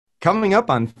Coming up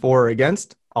on For or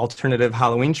Against, alternative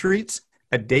Halloween treats,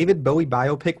 a David Bowie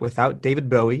biopic without David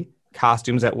Bowie,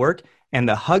 costumes at work, and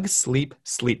the Hug Sleep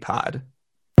Sleep Pod.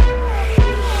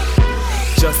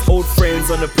 Just old friends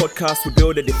on the podcast, we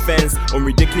build a defense on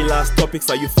ridiculous topics.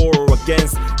 Are you for or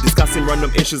against? Discussing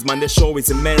random issues, man, the show is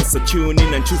immense. So tune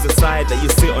in and choose a side that you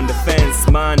sit on the fence.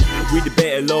 Man, we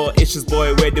debate a lot of issues,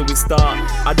 boy, where do we start?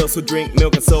 Adults who drink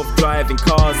milk and self-driving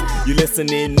cars. You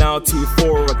listening now to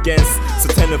For or Against, so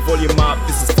turn the volume up,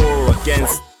 this is For or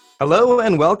Against. Hello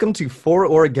and welcome to For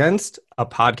or Against, a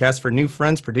podcast for new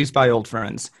friends produced by old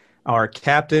friends. Our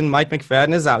captain, Mike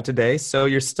McFadden, is out today, so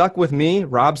you're stuck with me,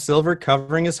 Rob Silver,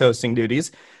 covering his hosting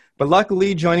duties. But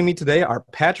luckily, joining me today are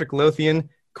Patrick Lothian,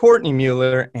 Courtney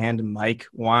Mueller, and Mike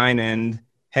Winand.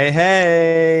 Hey,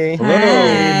 hey.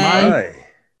 Hello, Mike.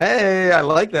 Hey, I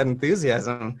like that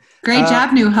enthusiasm. Great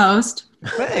job, new host.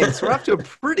 Thanks. We're off to a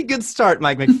pretty good start,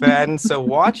 Mike McFadden, so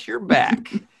watch your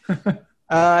back.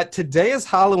 Today is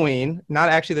Halloween, not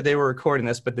actually the day we're recording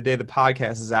this, but the day the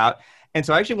podcast is out. And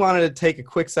so I actually wanted to take a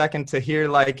quick second to hear,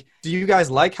 do you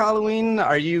guys like Halloween?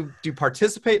 Do you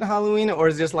participate in Halloween? Or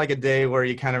is it just like a day where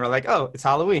you kind of are like, oh, it's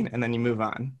Halloween, and then you move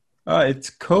on? It's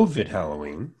COVID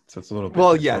Halloween, so it's a little bit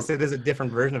different. Yes, it is a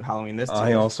different version of Halloween this time.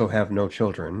 I also have no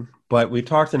children, but we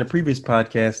talked in a previous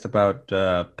podcast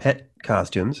about pet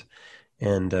costumes,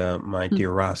 and my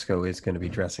dear Roscoe is going to be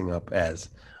dressing up as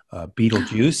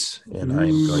Beetlejuice, and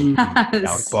I'm going to be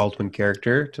Alec Baldwin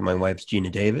character to my wife's Gina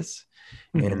Davis.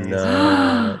 And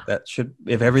that should,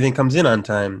 if everything comes in on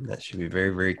time, that should be a very,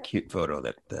 very cute photo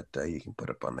that you can put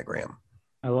up on the gram.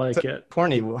 I like it.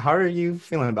 Courtney, how are you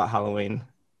feeling about Halloween?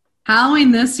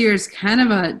 Halloween this year is kind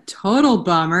of a total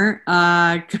bummer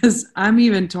because I'm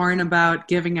even torn about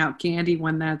giving out candy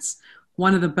when that's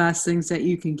one of the best things that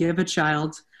you can give a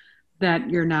child that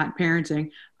you're not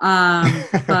parenting.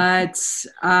 But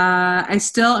I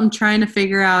still am trying to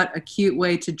figure out a cute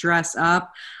way to dress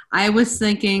up. I was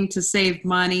thinking to save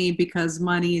money because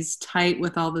money's tight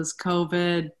with all this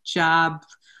COVID job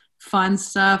fun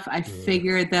stuff. I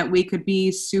figured that we could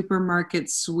be supermarket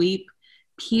sweep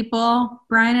people,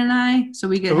 Brian and I, so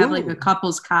we could have like a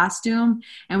couple's costume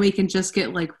and we can just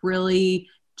get like really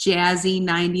jazzy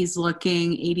 90s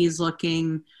looking, 80s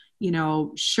looking,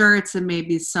 shirts and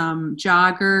maybe some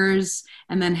joggers,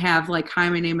 and then have like, hi,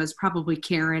 my name is probably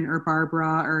Karen or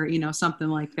Barbara or, something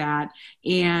like that.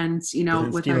 And,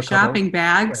 with our shopping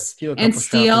bags and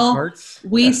steal,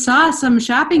 we saw some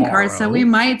shopping carts that we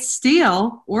might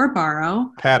steal or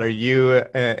borrow. Pat, are you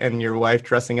and your wife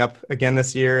dressing up again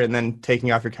this year and then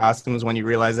taking off your costumes when you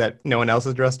realize that no one else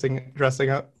is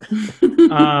dressing up?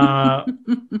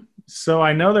 So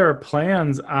I know there are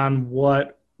plans on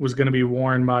what was going to be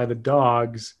worn by the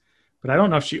dogs, but I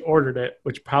don't know if she ordered it,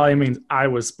 which probably means I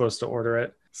was supposed to order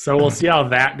it. So we'll see how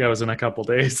that goes in a couple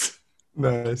days.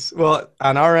 Nice. Well,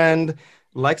 on our end,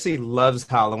 Lexi loves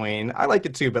Halloween. I like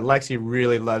it too, but Lexi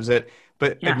really loves it.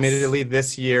 But admittedly,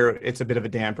 this year, it's a bit of a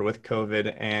damper with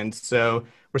COVID. And so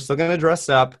we're still going to dress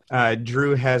up.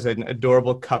 Drew has an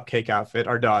adorable cupcake outfit,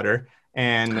 our daughter.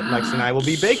 And Lexi and I will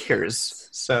be bakers.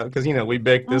 So, because, we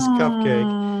baked this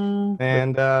cupcake.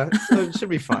 And so it should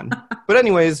be fun. But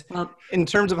anyways, in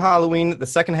terms of Halloween, the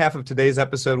second half of today's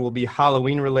episode will be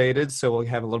Halloween related. So we'll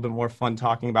have a little bit more fun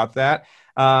talking about that.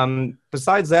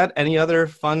 Besides that, any other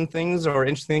fun things or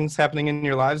interesting things happening in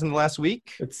your lives in the last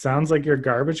week? It sounds like your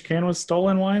garbage can was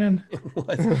stolen, Winand.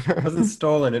 It wasn't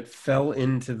stolen. It fell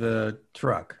into the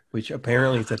truck, which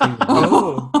apparently is a thing.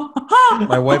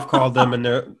 My wife called them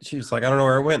and she was like, I don't know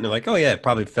where it went. And they're like, oh yeah, it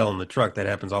probably fell in the truck. That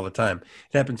happens all the time.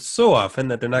 It happens so often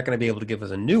that they're not going to be able to give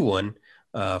us a new one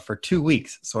for 2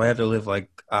 weeks. So I have to live like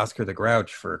Oscar the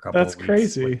Grouch for a couple of weeks. That's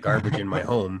crazy. With garbage in my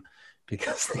home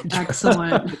because they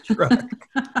Excellent. the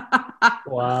truck.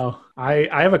 Wow. I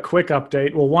have a quick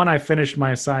update. Well, one, I finished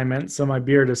my assignment, so my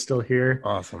beard is still here.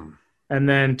 Awesome. And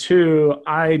then 2,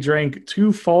 I drank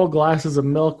 2 full glasses of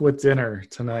milk with dinner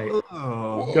tonight.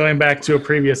 Going back to a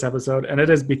previous episode. And it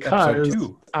is because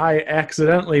I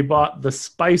accidentally bought the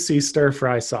spicy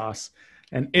stir-fry sauce.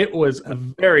 And it was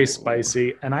very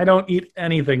spicy. And I don't eat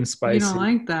anything spicy. You don't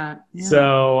like that. Yeah.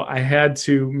 So I had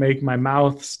to make my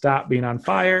mouth stop being on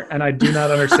fire. And I do not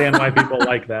understand why people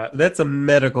like that. That's a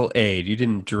medical aid. You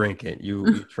didn't drink it.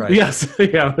 You tried Yes.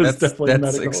 Yeah, it was definitely that's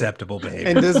medical. acceptable behavior.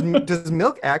 And does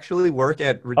milk actually work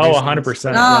at reducing?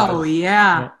 100%. Oh,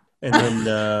 yeah. And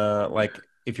then,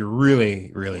 if you're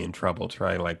really, really in trouble,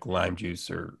 try like lime juice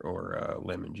or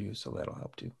lemon juice. So that'll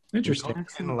help too. Interesting.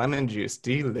 And lemon juice,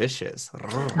 delicious.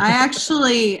 I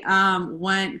actually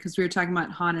went, because we were talking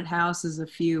about haunted houses a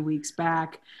few weeks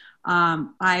back.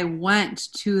 I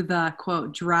went to the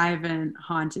quote drive-in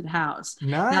haunted house.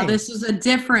 Nice. Now this was a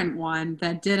different one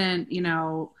that didn't,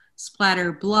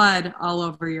 splatter blood all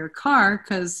over your car,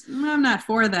 because I'm not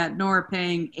for that, nor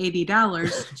paying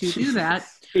 $80 to do that.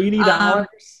 $80?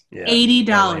 Yeah,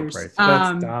 $80.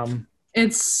 That's dumb.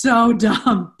 It's so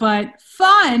dumb, but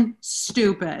fun,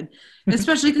 stupid.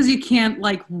 Especially because you can't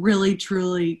like really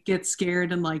truly get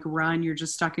scared and like run. You're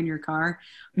just stuck in your car.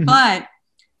 Mhm. But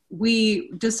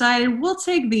we decided we'll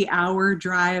take the hour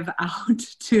drive out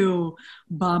to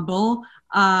Bumble.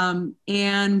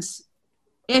 And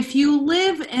if you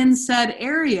live in said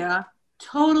area,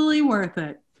 totally worth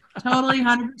it. Totally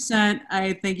 100%.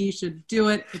 I think you should do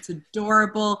it. It's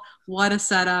adorable. What a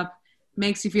setup.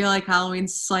 Makes you feel like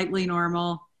Halloween's slightly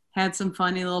normal. Had some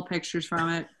funny little pictures from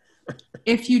it.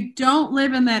 If you don't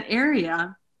live in that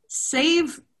area,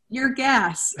 save your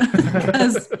gas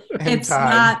because it's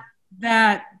not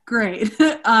that great.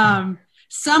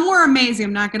 Some were amazing,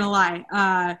 I'm not going to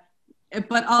lie.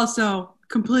 But also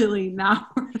completely not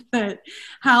worth it.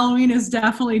 Halloween is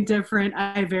definitely different.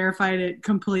 I verified it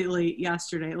completely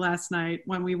last night,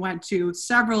 when we went to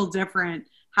several different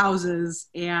houses,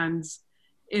 and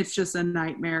it's just a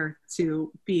nightmare to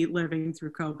be living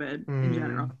through COVID in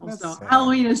general. So sad.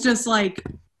 Halloween is just like,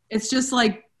 it's just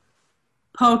like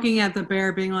poking at the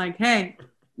bear, being like, hey,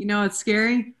 you know what's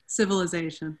scary?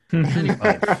 Civilization.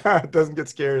 Anyway. It doesn't get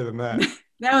scarier than that.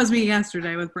 That was me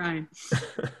yesterday with Brian.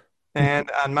 And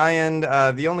on my end,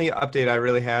 the only update I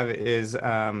really have is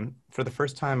for the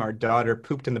first time, our daughter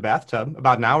pooped in the bathtub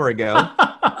about an hour ago. So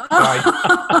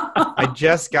I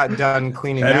just got done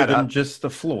cleaning Better that than up. just the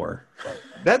floor.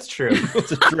 That's true.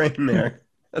 It's a drain there.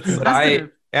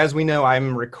 But as we know,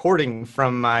 I'm recording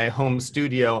from my home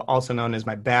studio, also known as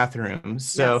my bathroom.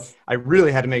 So yes. I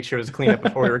really had to make sure it was cleaned up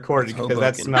before we recorded, because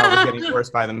that smell was getting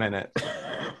worse by the minute.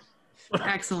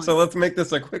 Excellent. So let's make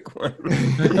this a quick one.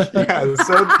 Yeah,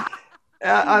 so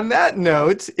on that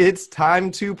note, it's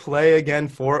time to play again,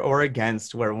 For or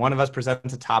Against, where one of us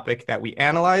presents a topic that we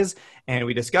analyze and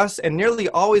we discuss and nearly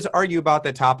always argue about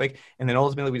that topic. And then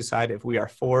ultimately we decide if we are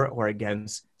for or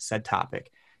against said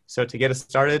topic. So to get us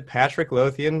started, Patrick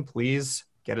Lothian, please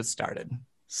get us started.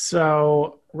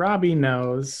 So Robbie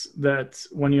knows that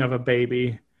when you have a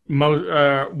baby,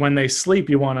 when they sleep,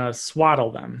 you want to swaddle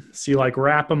them. So you like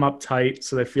wrap them up tight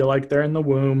so they feel like they're in the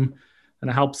womb, and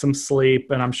it helps them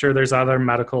sleep. And I'm sure there's other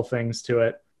medical things to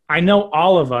it. I know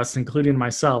all of us, including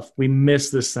myself, we miss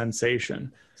this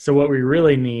sensation. So what we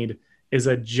really need is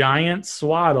a giant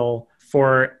swaddle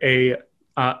for a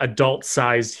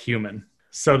adult-sized human.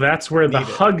 So that's where the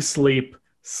Hug Sleep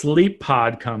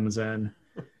pod comes in.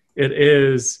 It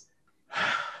is...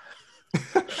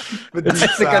 I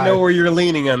think I know where you're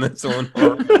leaning on this one.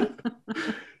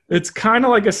 It's kind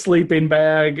of like a sleeping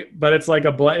bag, but it's like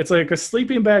a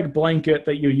sleeping bag blanket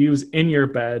that you use in your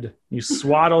bed. You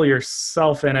swaddle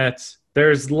yourself in it.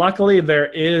 Luckily there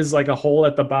is like a hole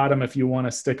at the bottom if you want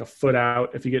to stick a foot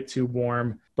out if you get too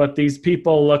warm. But these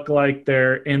people look like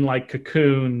they're in like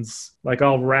cocoons, like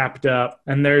all wrapped up.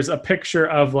 And there's a picture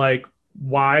of like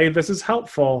why this is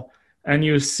helpful. And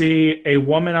you see a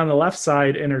woman on the left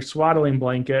side in her swaddling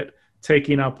blanket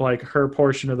taking up like her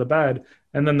portion of the bed.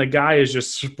 And then the guy is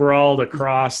just sprawled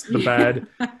across the bed.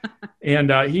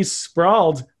 And he's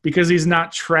sprawled because he's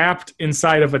not trapped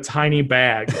inside of a tiny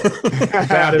bag.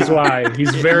 That is why.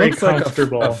 He's very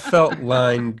comfortable. Like a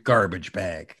felt-lined garbage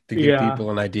bag to give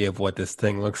people an idea of what this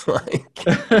thing looks like.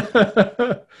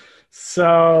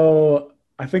 So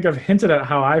I think I've hinted at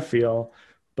how I feel.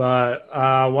 But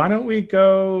why don't we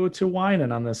go to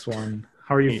Winan on this one?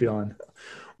 How are you feeling?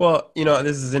 Well,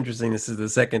 this is interesting. This is the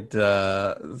second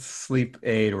sleep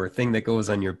aid or thing that goes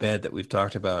on your bed that we've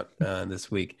talked about this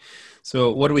week.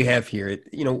 So what do we have here?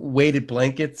 Weighted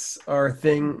blankets are a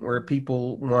thing where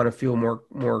people want to feel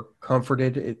more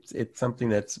comforted. It's something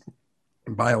that's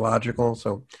biological.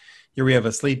 So here we have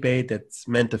a sleep aid that's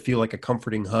meant to feel like a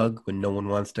comforting hug when no one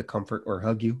wants to comfort or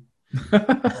hug you.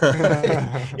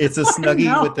 It's a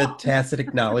Snuggie with a tacit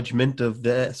acknowledgement of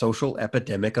the social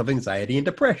epidemic of anxiety and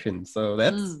depression. So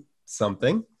that's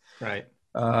something. Right.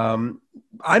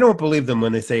 I don't believe them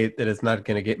when they say that it's not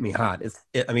going to get me hot.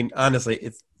 Honestly,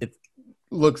 it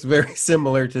looks very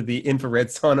similar to the infrared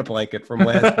sauna blanket from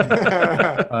last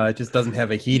year. It just doesn't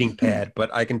have a heating pad,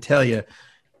 but I can tell you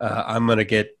I'm going to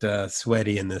get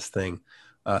sweaty in this thing.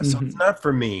 So it's not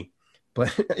for me.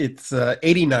 But it's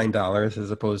 $89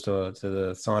 as opposed to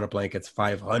the sauna blanket's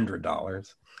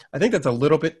 $500. I think that's a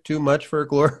little bit too much for a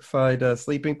glorified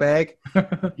sleeping bag.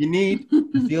 You need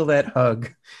to feel that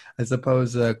hug. I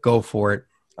suppose go for it.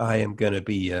 I am going to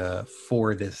be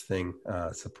for this thing,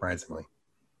 surprisingly.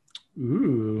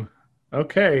 Ooh.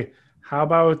 Okay. How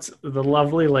about the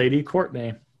lovely lady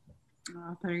Courtney? Oh,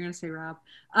 I thought you were going to say Rob.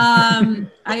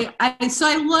 So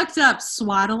I looked up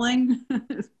swaddling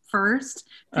first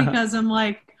because I'm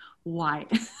like, why?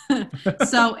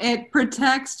 So it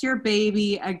protects your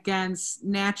baby against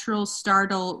natural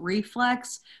startle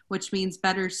reflex, which means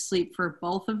better sleep for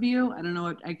both of you. I don't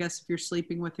know. I guess if you're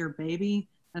sleeping with your baby,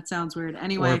 that sounds weird.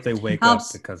 Anyway, or if they wake up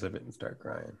because of it and start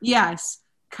crying. Yes.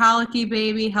 Colicky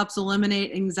baby helps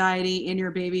eliminate anxiety in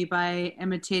your baby by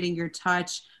imitating your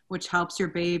touch, which helps your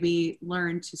baby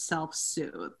learn to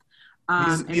self-soothe.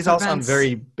 These all sound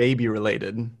very baby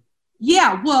related.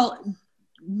 Yeah, well,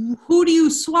 who do you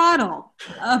swaddle?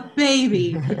 A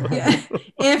baby.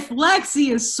 If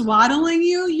Lexi is swaddling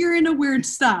you, you're into weird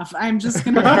stuff. I'm just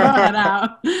going to point that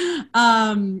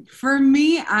out. For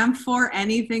me, I'm for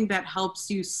anything that helps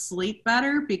you sleep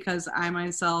better because I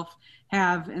myself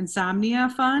have insomnia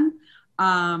fun.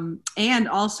 And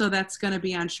also that's going to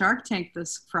be on Shark Tank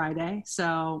this Friday.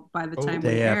 So by the time we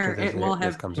air, it will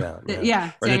have comes out.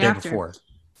 Yeah, or the day before.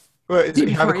 Well, I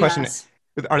have a question. Yes.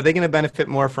 Are they going to benefit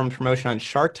more from promotion on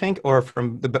Shark Tank or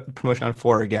from the promotion on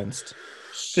For or Against?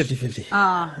 50-50.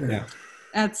 Yeah.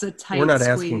 That's a tight We're not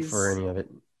squeeze. asking for any of it,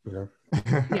 you know.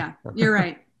 Yeah, you're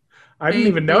right. I didn't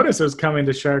even notice it was coming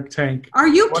to Shark Tank. Are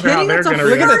you kidding? That's the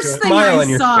first thing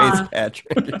I saw.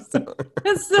 Patrick. That's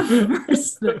the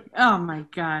first thing. Oh my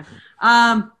God.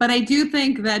 But I do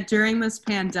think that during this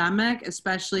pandemic,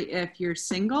 especially if you're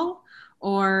single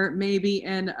or maybe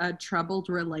in a troubled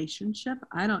relationship,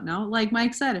 I don't know. Like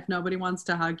Mike said, if nobody wants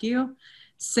to hug you,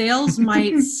 sales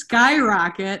might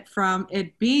skyrocket from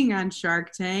it being on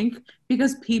Shark Tank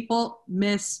because people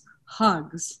miss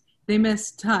hugs. They miss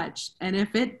touch. And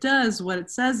if it does what it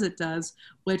says it does,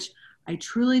 which I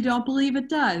truly don't believe it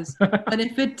does, but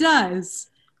if it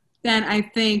does, then I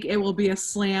think it will be a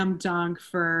slam dunk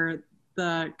for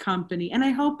the company. And I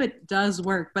hope it does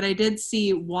work. But I did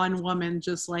see one woman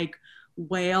just like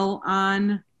wail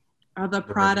on the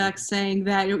product saying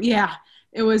that,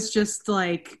 it was just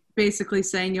like basically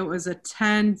saying it was a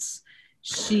tense.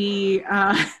 She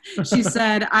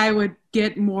said I would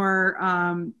get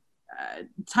more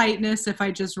tightness if I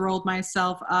just rolled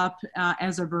myself up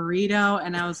as a burrito,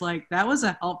 and I was like, that was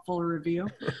a helpful review.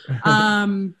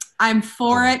 I'm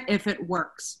for it if it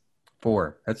works.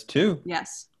 4. That's 2.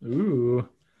 Yes. Ooh.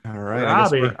 All right. I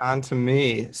guess we're on to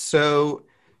me. So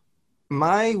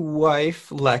my wife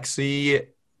Lexi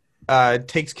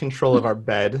takes control of our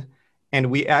bed, and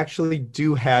we actually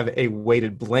do have a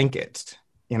weighted blanket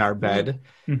in our bed.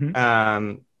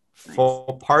 Mm-hmm.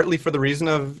 Partly for the reason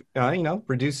of,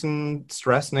 reducing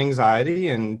stress and anxiety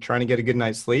and trying to get a good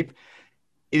night's sleep.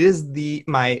 It is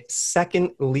my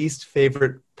second least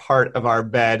favorite part of our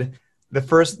bed. The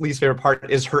first least favorite part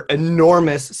is her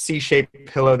enormous C-shaped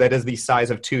pillow that is the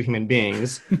size of 2 human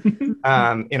beings in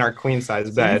our queen size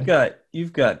bed.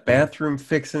 You've got bathroom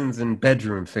fixins and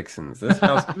bedroom fixins. This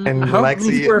house. And how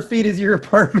many square feet is your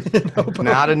apartment?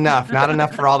 Not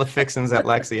enough for all the fixins that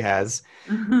Lexi has.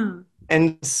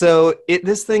 And so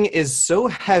this thing is so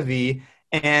heavy,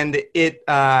 and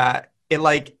I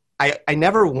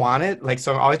never want it. Like,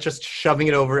 so I'm always just shoving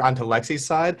it over onto Lexi's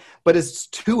side, but it's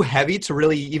too heavy to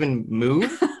really even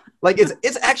move. Like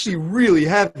it's actually really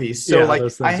heavy. So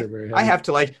I have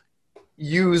to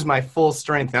use my full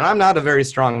strength, and I'm not a very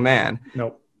strong man.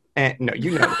 Nope. And no,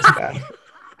 you noticed that.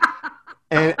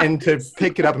 And to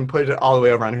pick it up and put it all the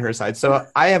way over on her side. So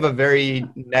I have a very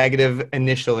negative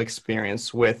initial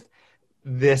experience with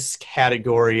this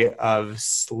category of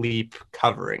sleep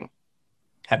covering.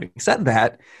 Having said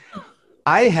that,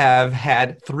 I have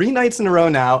had 3 nights in a row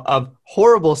now of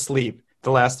horrible sleep the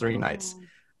last 3 nights.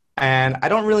 And I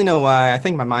don't really know why. I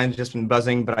think my mind's just been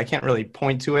buzzing, but I can't really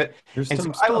point to it. There's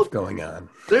some stuff going on.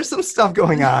 There's some stuff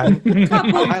going on in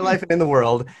my life and in the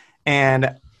world.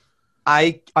 And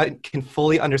I can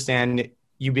fully understand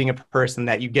you being a person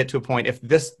that you get to a point, if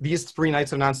these 3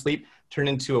 nights of non-sleep turn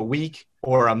into a week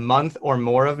or a month or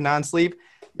more of non-sleep,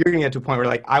 you're going to get to a point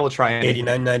where I will try anything.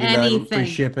 $89.99 free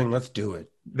shipping. Let's do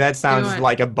it. That sounds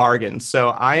like a bargain. So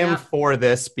I am for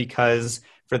this because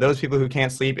for those people who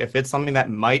can't sleep, if it's something that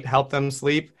might help them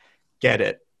sleep, get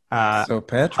it. So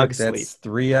Patrick, that's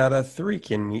 3 out of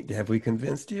 3. Have we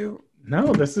convinced you?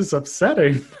 No, this is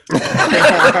upsetting.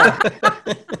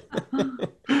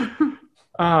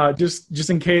 Just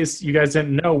in case you guys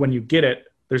didn't know, when you get it,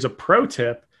 there's a pro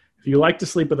tip. If you like to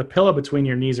sleep with a pillow between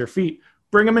your knees or feet,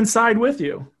 bring them inside with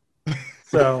you.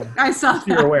 So I saw that.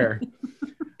 You're aware.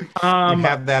 You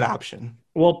have that option.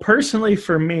 Well, personally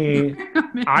for me,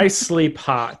 I sleep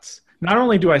hot. Not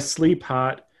only do I sleep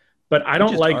hot, but I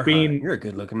don't like being... You're a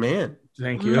good-looking man.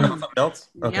 Thank you. Something else?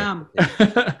 Okay. Yeah.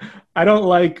 I don't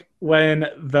like when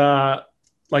the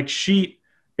sheet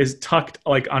is tucked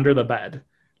under the bed.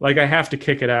 I have to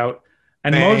kick it out.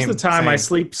 And most of the time I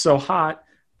sleep so hot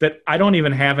that I don't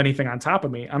even have anything on top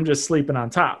of me. I'm just sleeping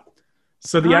on top.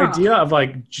 So the idea of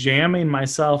jamming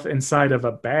myself inside of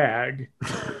a bag,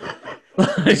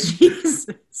 Jesus.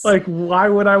 Why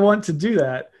would I want to do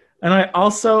that? And I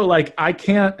also I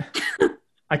can't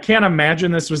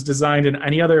imagine this was designed in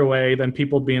any other way than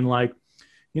people being like,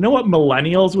 you know what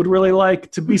millennials would really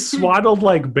like? To be swaddled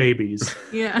like babies.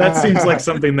 Yeah. That seems like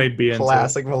something they'd be into.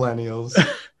 Classic millennials.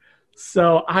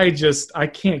 So I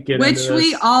can't get into this. Which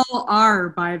we all are,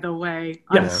 by the way,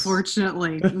 yes.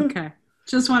 Unfortunately. Okay.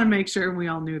 Just want to make sure we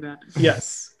all knew that.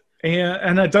 Yes.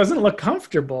 And it doesn't look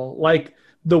comfortable.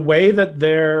 The way that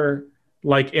they're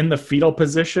in the fetal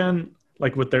position,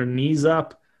 with their knees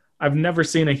up, I've never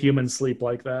seen a human sleep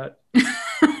like that.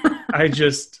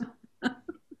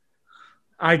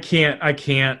 I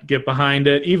can't get behind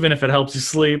it. Even if it helps you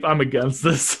sleep, I'm against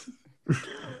this.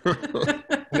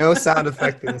 No sound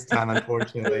effect this time,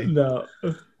 unfortunately. No.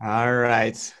 All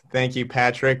right. Thank you,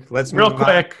 Patrick. Let's real move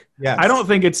quick. Yes. I don't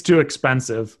think it's too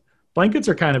expensive. Blankets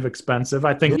are kind of expensive.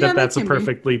 I think that's a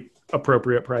perfectly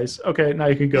appropriate price. Okay, now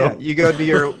you can go. Yeah, you go to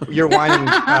your wine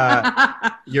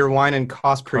and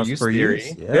cost per use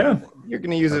theory. Yeah. You're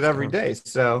going to use it every day,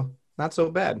 so not so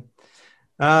bad.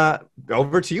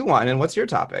 Over to you, Wine, and what's your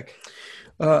topic?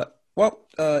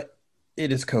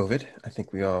 It is COVID. I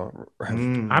think we all.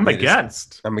 I'm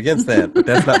against that, but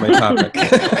that's not my topic.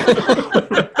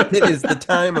 It is the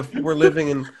time we're living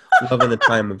in the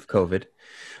time of COVID.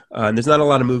 And there's not a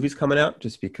lot of movies coming out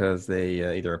just because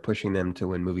they either are pushing them to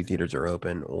when movie theaters are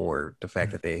open or the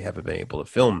fact that they haven't been able to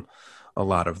film a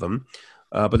lot of them.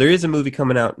 But there is a movie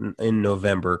coming out in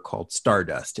November called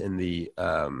Stardust, and the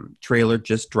trailer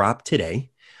just dropped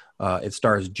today. It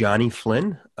stars Johnny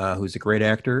Flynn, who's a great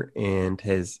actor and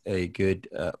has a good,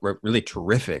 really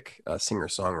terrific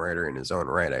singer-songwriter in his own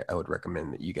right. I would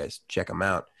recommend that you guys check him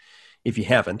out if you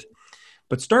haven't.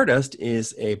 But Stardust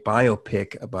is a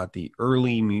biopic about the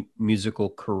early musical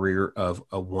career of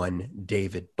one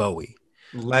David Bowie.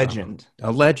 Legend.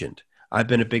 A legend. I've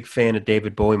been a big fan of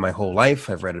David Bowie my whole life.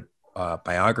 I've read a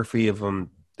biography of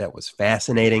him that was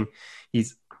fascinating.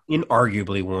 He's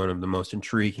inarguably one of the most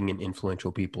intriguing and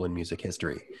influential people in music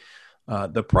history.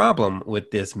 The problem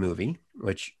with this movie,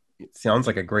 which sounds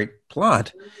like a great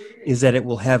plot, is that it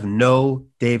will have no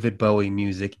David Bowie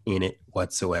music in it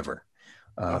whatsoever.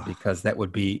 Because that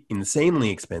would be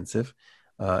insanely expensive.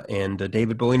 And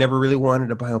David Bowie never really wanted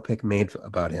a biopic made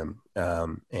about him.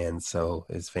 And so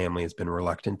his family has been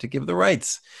reluctant to give the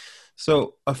rights.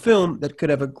 So a film that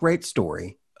could have a great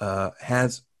story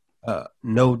has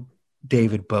no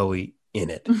David Bowie in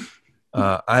it.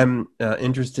 I'm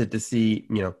interested to see,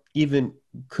 even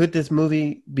could this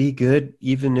movie be good,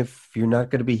 even if you're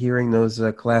not going to be hearing those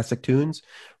classic tunes?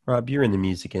 Rob, you're in the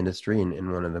music industry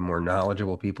and one of the more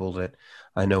knowledgeable people that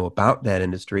I know about that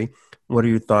industry. What are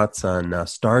your thoughts on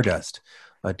Stardust,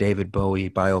 a David Bowie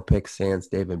biopic sans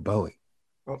David Bowie?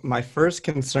 Well, my first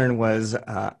concern was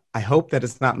I hope that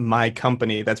it's not my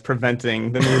company that's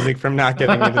preventing the music from not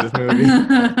getting into this movie.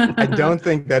 I don't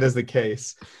think that is the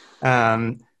case.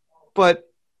 But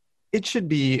it should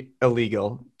be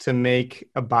illegal to make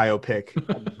a biopic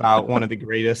about one of the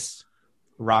greatest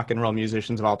rock and roll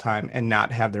musicians of all time and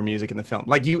not have their music in the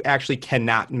film. You actually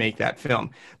cannot make that film,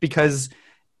 because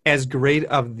as great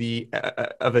of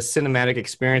a cinematic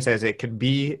experience as it could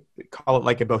be, call it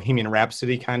like a Bohemian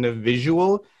Rhapsody kind of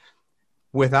visual,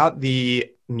 without the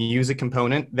music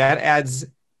component, that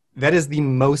is the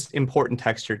most important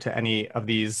texture to any of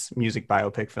these music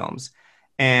biopic films.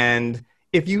 And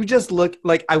if you just look,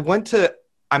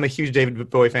 I'm a huge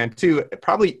David Bowie fan too,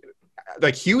 probably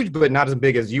huge, but not as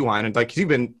big as you on. And you've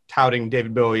been touting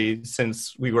David Bowie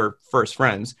since we were first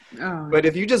friends. Oh. But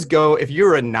if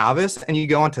you're a novice and you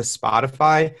go onto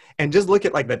Spotify and just look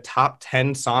at the top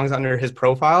 10 songs under his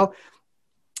profile,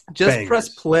 just bangers. Press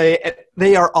play.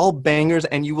 They are all bangers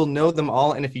and you will know them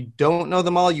all. And if you don't know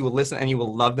them all, you will listen and you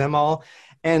will love them all.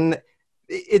 And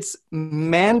it's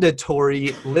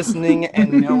mandatory listening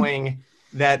and knowing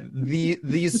that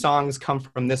these songs come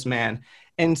from this man.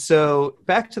 And so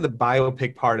back to the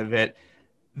biopic part of it,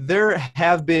 there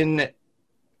have been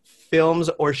films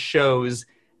or shows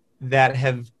that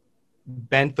have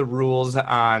bent the rules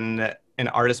on an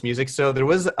artist's music. So there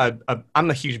was I'm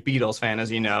a huge Beatles fan,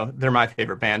 as you know. They're my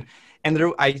favorite band.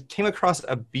 And I came across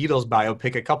a Beatles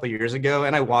biopic a couple years ago,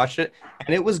 and I watched it,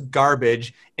 and it was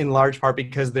garbage in large part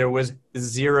because there was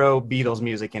zero Beatles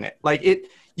music in it.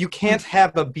 you can't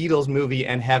have a Beatles movie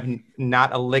and have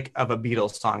not a lick of a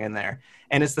Beatles song in there.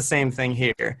 And it's the same thing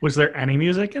here. Was there any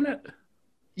music in it?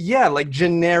 Yeah, like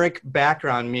generic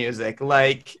background music.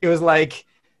 Like it was like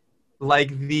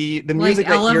the music,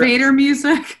 like elevator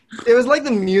music. It was like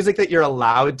the music that you're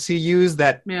allowed to use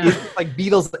that is like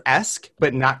Beatles-esque,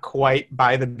 but not quite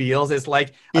by the Beatles. It's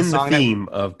like in the theme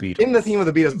of Beatles. In the theme of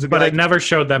the Beatles. But it never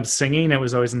showed them singing. It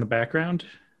was always in the background.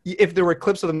 If there were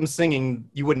clips of them singing,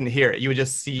 you wouldn't hear it. You would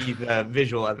just see the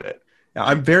visual of it. Now,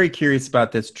 I'm very curious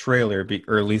about this trailer,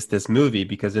 or at least this movie,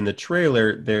 because in the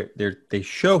trailer, they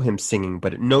show him singing,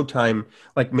 but at no time,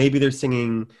 like maybe they're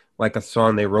singing like a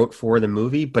song they wrote for the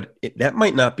movie, but that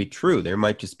might not be true. There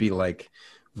might just be like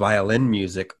violin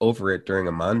music over it during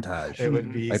a montage. It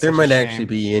would be like there might actually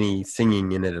be any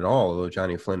singing in it at all, although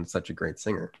Johnny Flynn is such a great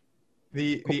singer.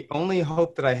 The only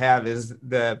hope that I have is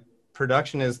the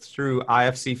production is through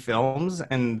IFC Films,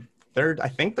 and I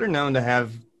think they're known to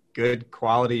have good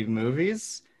quality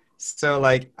movies. So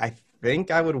like I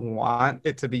think I would want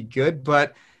it to be good,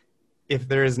 but if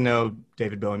there is no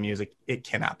David Bowie music, it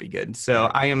cannot be good.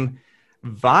 So I am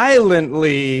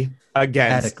violently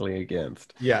against. Radically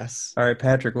against. Yes. All right,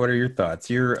 Patrick, what are your thoughts?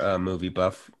 You're a movie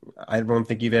buff. I don't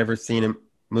think you've ever seen a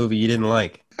movie you didn't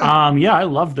like. Yeah, I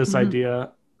love this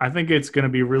idea. I think it's going to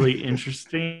be really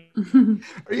interesting.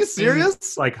 Are you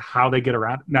serious? Like how they get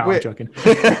around. No, Wait. I'm joking.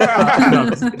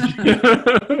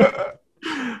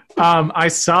 I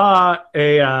saw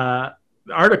a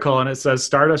article and it says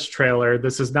Stardust trailer.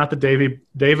 This is not the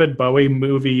David Bowie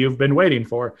movie you've been waiting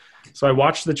for. So I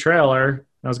watched the trailer and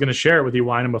I was going to share it with you,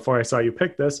 Wyman, before I saw you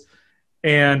pick this.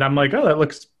 And I'm like, oh, that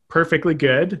looks perfectly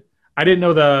good. I didn't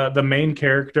know the main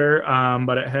character,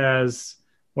 but it has...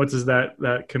 What's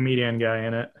that comedian guy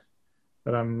in it?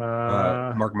 That I'm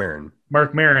Mark Maron.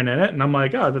 Mark Maron in it, and I'm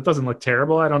like, oh, that doesn't look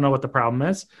terrible. I don't know what the problem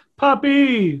is.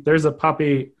 Puppy. There's a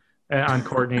puppy on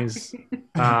Courtney's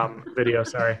video.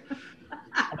 Sorry,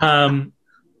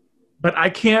 but I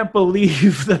can't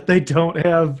believe that they don't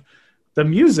have the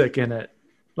music in it.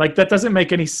 Like that doesn't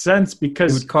make any sense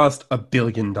because it would cost $1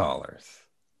 billion.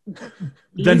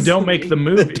 Then don't make the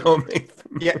movie.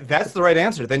 Yeah, that's the right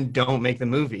answer. Then don't make the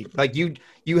movie. Like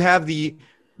you have the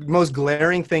most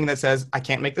glaring thing that says, I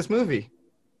can't make this movie.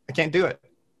 I can't do it.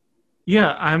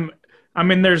 Yeah, I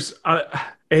mean, there's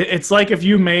it's like if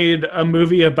you made a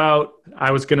movie about,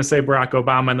 I was going to say Barack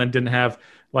Obama and then didn't have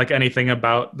like anything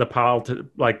about the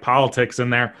politics in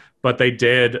there, but they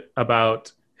did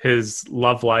about his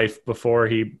love life before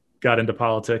he got into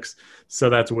politics. So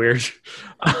that's weird.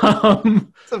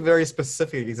 It's a very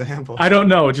specific example. I don't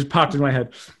know. It just popped in my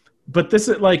head. But this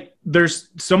is like, there's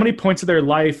so many points of their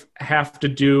life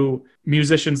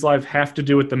musicians' life have to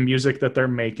do with the music that they're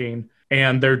making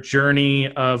and their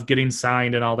journey of getting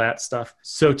signed and all that stuff.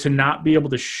 So to not be able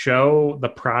to show the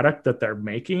product that they're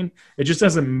making, it just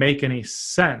doesn't make any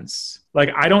sense.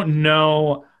 Like, I don't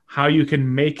know how you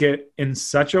can make it in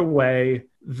such a way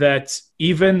that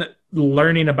even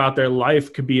learning about their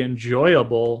life could be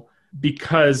enjoyable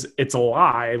because it's a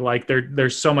lie. Like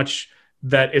there's so much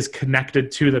that is connected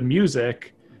to the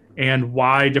music and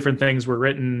why different things were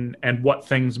written and what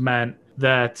things meant,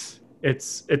 that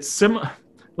it's similar.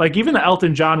 Like even the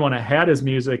Elton John one, it had his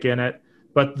music in it,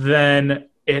 but then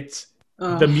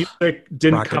the music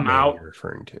didn't Rocket come Man out. You're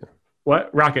referring to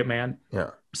what? Rocket Man.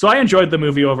 Yeah. So I enjoyed the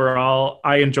movie overall.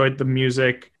 I enjoyed the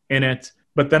music in it.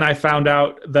 But then I found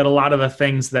out that a lot of the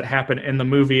things that happen in the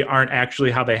movie aren't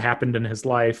actually how they happened in his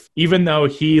life, even though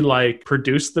he like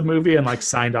produced the movie and like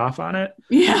signed off on it.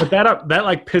 Yeah. But that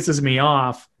like pisses me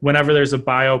off whenever there's a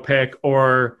biopic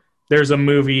or there's a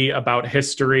movie about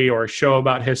history or a show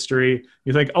about history.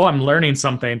 You think, oh, I'm learning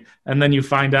something. And then you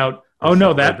find out, oh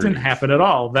no, that didn't happen at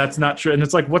all. That's not true. And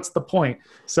it's like, what's the point?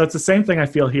 So it's the same thing I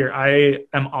feel here. I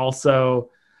am also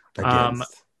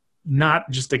not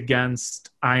just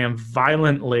against, I am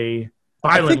violently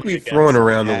I think we've thrown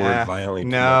around the word violently.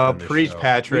 No, preach,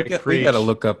 Patrick. We got to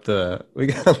look up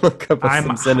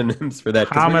some synonyms for that.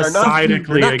 Homicidically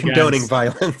we're not condoning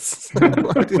violence. I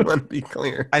do want to be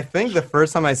clear. I think the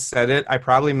first time I said it, I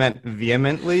probably meant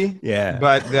vehemently. Yeah.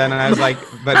 But then I was like,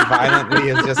 but violently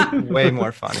is just way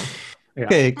more funny. Yeah.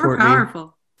 Okay, More Courtney.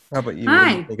 powerful. How about you? Hi.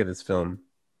 What do you think of this film?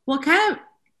 Well, kind of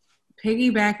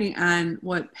piggybacking on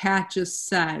what Pat just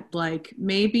said, like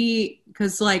maybe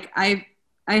because like I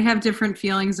have different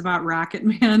feelings about Rocket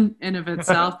Man in of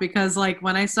itself because like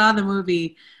when I saw the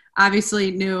movie,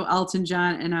 obviously knew Elton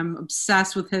John and I'm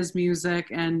obsessed with his music,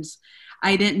 and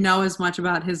I didn't know as much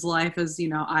about his life as,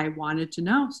 I wanted to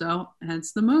know. So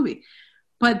hence the movie.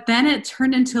 But then it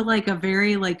turned into like a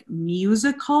very like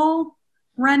musical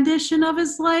rendition of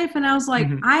his life. And I was like,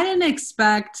 I didn't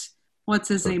expect what's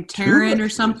his name, Taryn or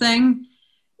something.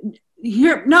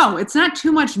 Here, no, it's not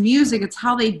too much music. It's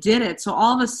how they did it. So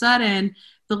all of a sudden,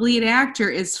 the lead actor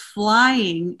is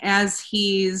flying as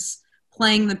he's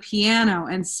playing the piano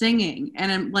and singing,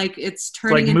 and I'm like, it's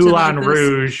turning like into Moulin like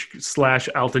Rouge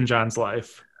 / Elton John's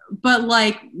life, but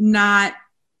like not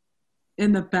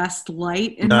in the best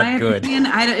light, in not my good. opinion.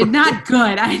 Not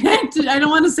good. I don't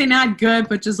want to say not good,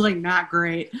 but just like not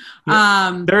great.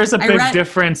 There is a big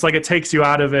difference. Like it takes you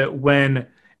out of it when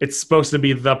it's supposed to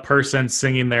be the person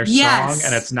singing their song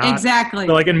and it's not. Exactly.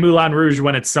 So like in Moulin Rouge,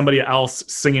 when it's somebody else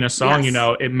singing a song,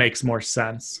 Yes. it makes more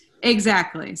sense.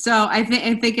 Exactly. So I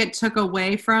think it took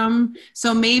away from,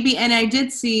 so maybe, and I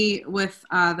did see with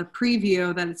the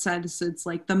preview that it said it's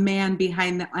like the man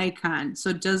behind the icon.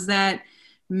 So does that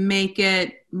make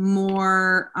it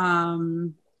more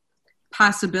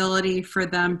possibility for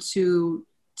them to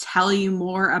tell you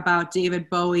more about David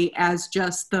Bowie as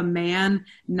just the man,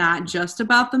 not just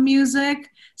about the music?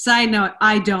 Side note,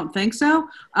 I don't think so.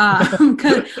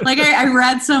 'Cause, like I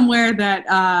read somewhere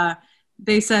that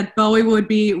they said Bowie would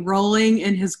be rolling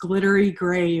in his glittery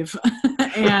grave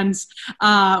and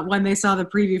when they saw the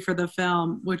preview for the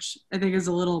film, which I think is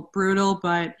a little brutal,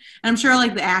 but I'm sure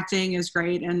like the acting is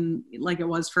great and like it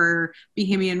was for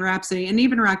Bohemian Rhapsody and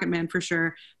even Rocketman for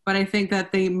sure. But I think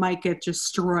that they might get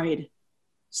destroyed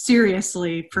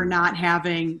seriously for not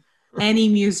having any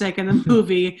music in the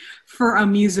movie for a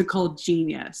musical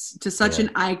genius, to such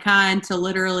an icon, to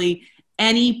literally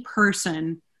any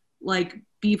person, like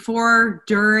before,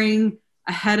 during,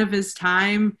 ahead of his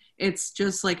time. It's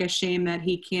just like a shame that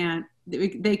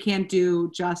they can't do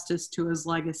justice to his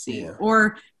legacy.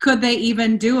 Or could they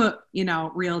even do it,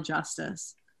 real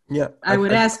justice? Yeah, I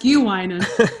would ask you, Winan.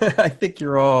 I think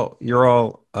you're all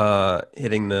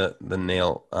hitting the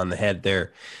nail on the head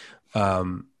there.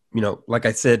 Like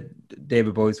I said,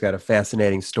 David Bowie's got a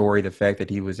fascinating story. The fact that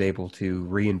he was able to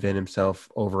reinvent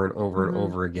himself over and over and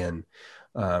over again,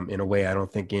 in a way I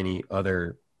don't think any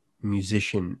other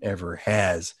musician ever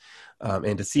has.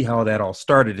 And to see how that all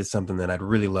started is something that I'd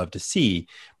really love to see.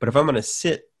 But if I'm going to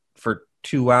sit for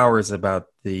 2 hours about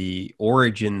the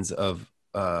origins of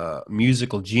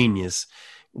musical genius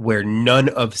where none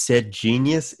of said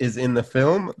genius is in the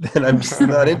film, then I'm just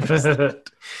not interested.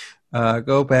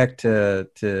 Go back to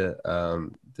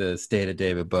the state of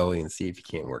David Bowie and see if you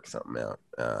can't work something out.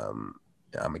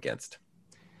 I'm against.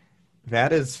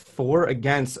 That is 4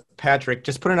 against. Patrick,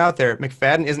 just put it out there.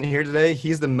 McFadden isn't here today.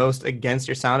 He's the most against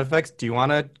your sound effects. Do you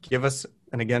want to give us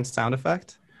an against sound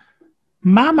effect?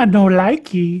 Mama don't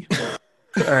like you.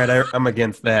 All right, I'm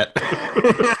against that.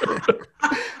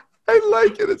 I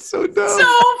like it. It's so dumb. So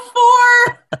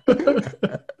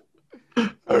 4.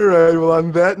 All right. Well,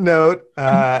 on that note,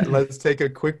 let's take a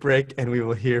quick break and we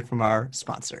will hear from our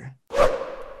sponsor.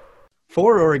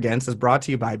 For or Against is brought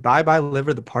to you by Bye Bye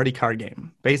Liver, the party card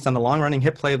game. Based on the long-running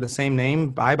hit play of the same name,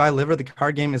 Bye Bye Liver, the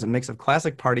card game, is a mix of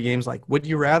classic party games like Would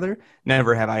You Rather,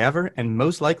 Never Have I Ever, and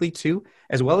Most Likely To,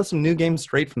 as well as some new games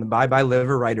straight from the Bye Bye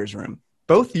Liver writer's room.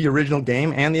 Both the original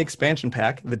game and the expansion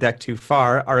pack, The Deck Too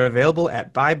Far, are available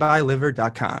at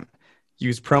byebyeliver.com.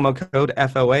 Use promo code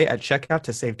FOA at checkout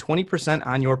to save 20%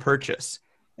 on your purchase.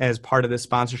 As part of this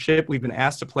sponsorship, we've been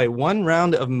asked to play one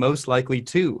round of Most Likely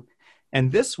To. And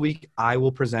this week, I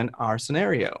will present our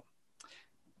scenario.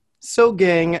 So,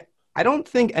 gang, I don't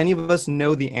think any of us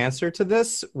know the answer to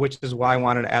this, which is why I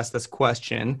wanted to ask this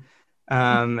question.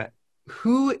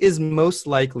 Who is most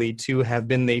likely to have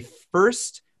been the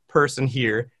first person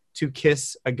here to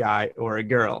kiss a guy or a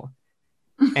girl?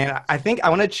 And I think I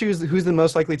want to choose who's the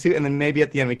most likely to, and then maybe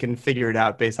at the end we can figure it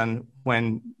out based on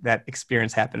when that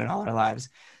experience happened in all our lives.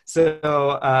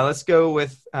 So let's go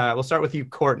with, we'll start with you,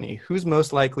 Courtney. Who's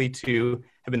most likely to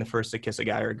have been the first to kiss a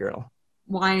guy or a girl?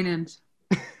 Winand.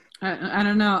 I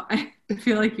don't know. I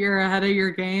feel like you're ahead of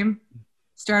your game.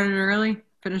 Started early,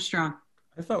 finished strong.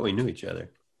 I thought we knew each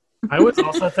other. I was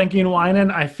also thinking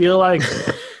Winan. I feel like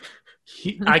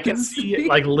I can see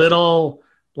like little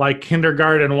like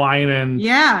kindergarten Winan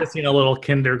kissing a little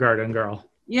kindergarten girl.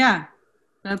 Yeah,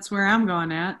 that's where I'm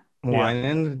going at.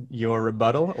 Winan, your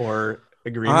rebuttal or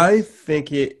agreement? I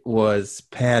think it was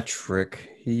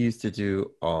Patrick. He used to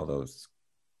do all those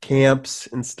camps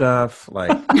and stuff.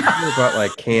 Like, about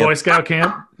like camp. Boy Scout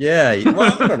camp? Yeah.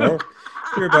 Well, I don't know.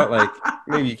 Hear about like,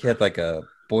 maybe you had like a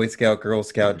Boy Scout, Girl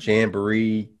Scout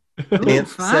jamboree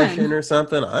dance session or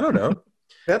something. I don't know.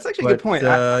 That's actually a good point.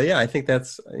 I think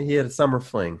he had a summer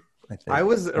fling. I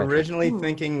was originally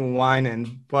thinking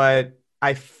Winan, but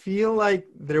I feel like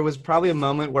there was probably a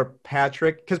moment where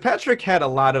Patrick had a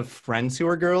lot of friends who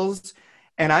were girls,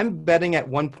 and I'm betting at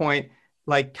one point,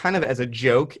 like kind of as a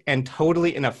joke and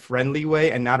totally in a friendly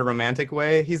way and not a romantic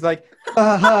way. He's like,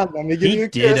 let me give you a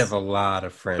kiss. He did have a lot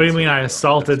of friends. What do you mean I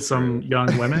assaulted some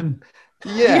young women?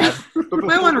 Yeah.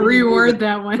 I want to reword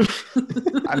that one.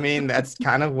 I mean, that's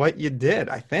kind of what you did,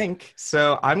 I think.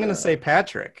 So I'm going to say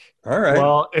Patrick. All right.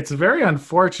 Well, it's very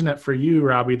unfortunate for you,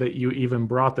 Robbie, that you even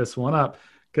brought this one up,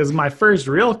 because my first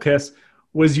real kiss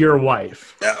was your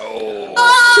wife.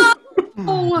 Oh,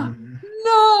 no.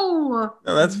 No,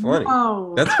 that's funny.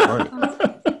 No. That's funny.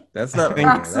 That's not funny.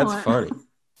 That's funny.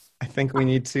 I think we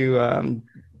need to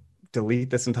delete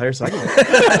this entire segment.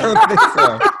 I don't think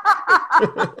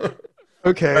so.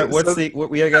 Okay. What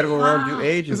we got to go around do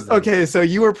ages. Then. Okay, so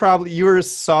you were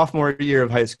sophomore year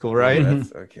of high school, right?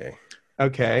 That's okay.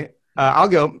 Okay. I'll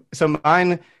go. So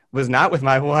mine was not with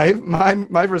my wife.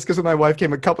 My first kiss with my wife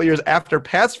came a couple years after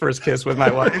Pat's first kiss with my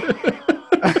wife.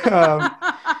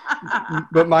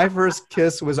 But my first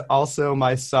kiss was also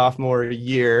my sophomore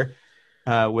year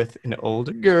with an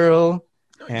older girl.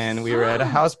 And we were at a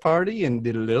house party and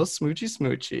did a little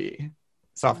smoochy.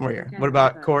 Sophomore year. What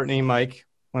about Courtney, Mike?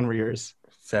 When were yours?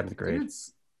 7th grade.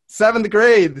 7th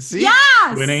grade. See?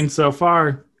 Yes! Winning so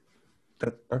far.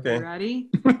 Okay. Ready?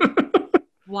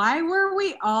 Why were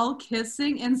we all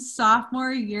kissing in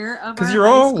sophomore year of our Because you're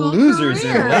all high school losers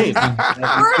in careers? life.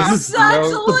 We're such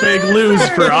The big lose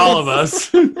for all of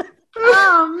us,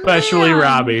 Oh, especially man.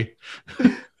 Robbie.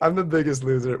 I'm the biggest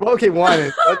loser. Well, okay,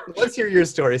 Juan, let's hear your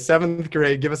story. 7th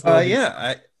grade. Give us the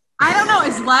Yeah. I don't know.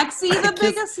 Is Lexi the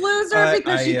biggest loser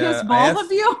because she kissed both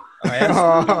of you?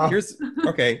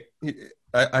 Okay.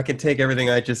 I can take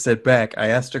everything I just said back. I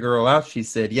asked a girl out. She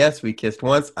said yes. We kissed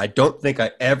once. I don't think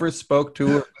I ever spoke to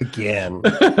her again.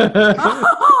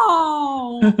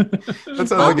 Oh.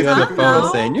 That's I'll all get on the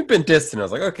phone saying, you've been distant. I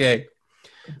was like, okay.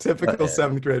 Typical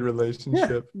 7th grade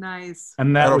relationship. Nice.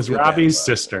 And that was Robbie's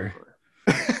sister.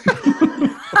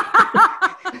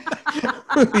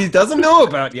 He doesn't know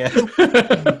about yet.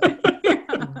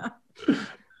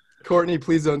 Courtney,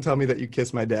 please don't tell me that you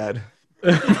kissed my dad.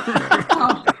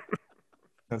 Oh,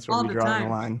 That's where all we the draw time. the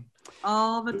line.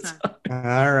 all the time.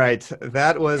 All right.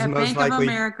 That was At most Bank likely.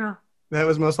 of America. That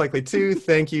was most likely too.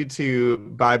 Thank you to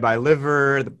Bye Bye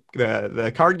Liver,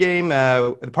 the card game,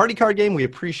 the party card game. We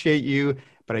appreciate you,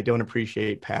 but I don't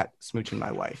appreciate Pat smooching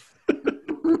my wife.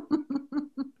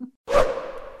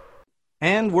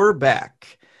 And we're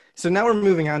back. So now we're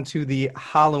moving on to the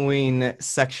Halloween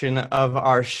section of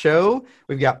our show.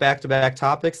 We've got back-to-back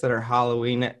topics that are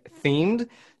Halloween themed.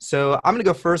 So I'm going to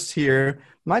go first here.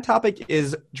 My topic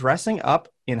is dressing up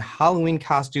in Halloween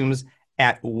costumes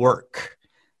at work.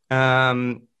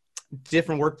 Different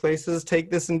workplaces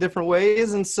take this in different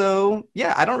ways. And so,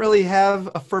 yeah, I don't really have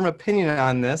a firm opinion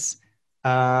on this.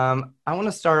 I want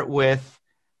to start with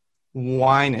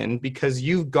Winan, because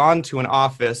you've gone to an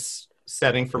office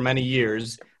setting for many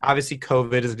years. Obviously,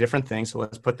 COVID is a different thing, so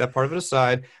let's put that part of it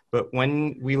aside. But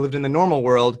when we lived in the normal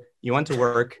world, you went to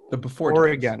work The before or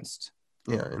times. against.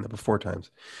 Yeah, in the before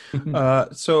times. Everywhere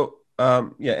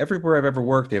I've ever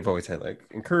worked, they've always had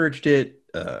encouraged it,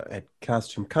 had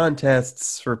costume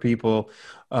contests for people.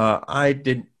 I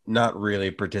did not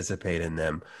really participate in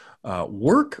them.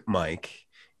 Work Mike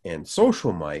and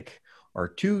social Mike are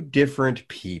two different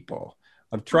people.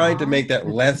 I'm trying to make that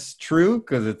less true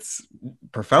because it's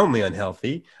profoundly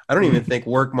unhealthy. I don't even think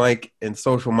Work Mike and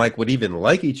Social Mike would even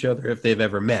like each other if they've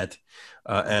ever met.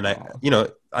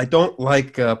 I don't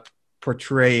like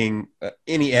portraying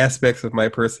any aspects of my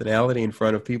personality in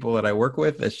front of people that I work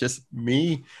with. That's just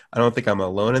me. I don't think I'm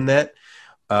alone in that.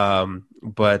 I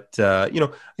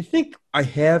think I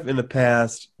have in the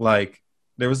past,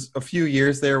 there was a few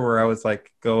years there where I was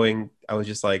putting a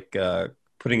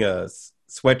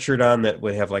sweatshirt on that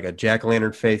would have a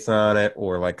jack-o'-lantern face on it,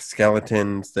 or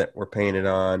skeletons that were painted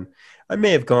on. I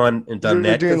may have gone and done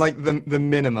that. You're doing the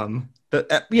minimum. But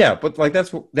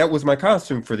that was my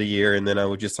costume for the year, and then I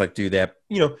would just do that,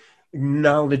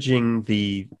 acknowledging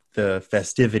the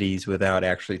festivities without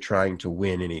actually trying to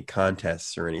win any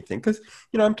contests or anything. Because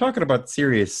I'm talking about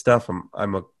serious stuff.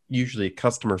 I'm usually a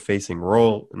customer-facing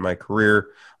role in my career.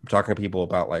 I'm talking to people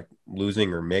about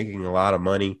losing or making a lot of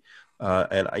money.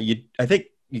 I think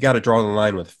you got to draw the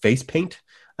line with face paint.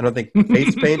 I don't think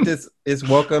face paint is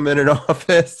welcome in an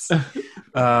office.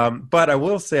 But I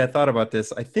will say, I thought about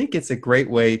this. I think it's a great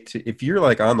way to, if you're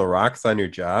on the rocks on your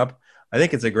job, I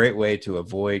think it's a great way to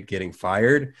avoid getting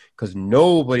fired, because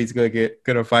nobody's going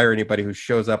to fire anybody who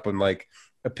shows up in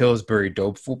a Pillsbury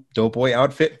Doughboy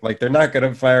outfit. They're not going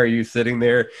to fire you sitting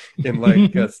there in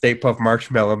a Stay Puft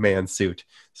Marshmallow Man suit.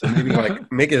 So maybe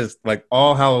make it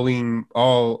all Halloween,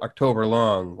 all October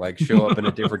long, show up in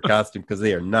a different costume, because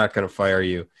they are not going to fire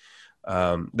you.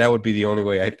 That would be the only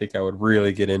way I think I would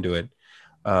really get into it.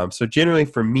 So generally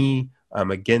for me,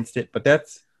 I'm against it, but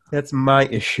that's my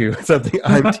issue. Something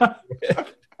I'm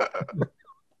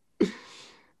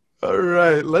All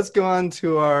right, let's go on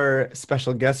to our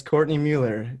special guest, Courtney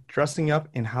Mueller, dressing up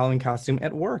in Halloween costume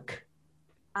at work.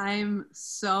 I'm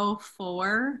so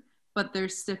for, but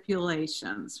there's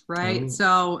stipulations, right?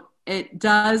 So it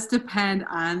does depend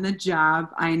on the job.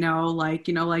 I know,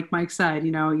 like Mike said,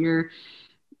 you're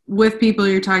with people,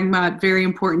 you're talking about very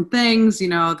important things,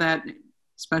 that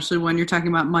especially when you're talking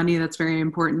about money, that's very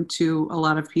important to a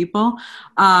lot of people.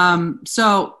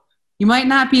 So you might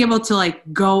not be able to like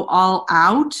go all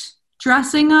out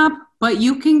dressing up, but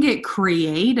you can get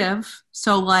creative.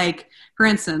 So like, for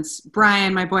instance,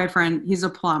 Brian, my boyfriend, he's a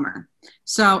plumber.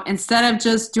 So instead of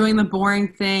just doing the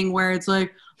boring thing where it's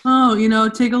like, oh,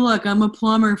 take a look, I'm a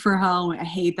plumber for Halloween. I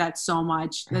hate that so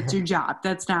much. That's your job.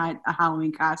 That's not a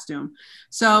Halloween costume.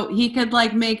 So he could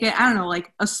like make it, I don't know,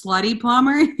 like a slutty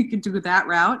plumber. You could do that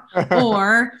route.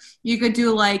 Or you could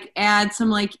do like add some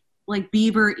like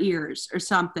beaver ears or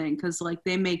something, because like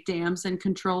they make dams and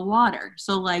control water.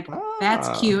 So like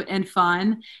that's cute and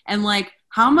fun. And like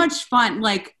how much fun,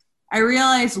 like I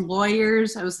realized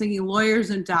I was thinking lawyers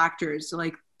and doctors,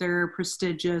 like they're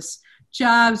prestigious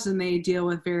jobs and they deal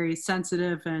with very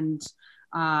sensitive and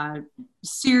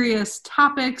serious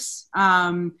topics.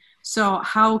 So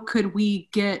how could we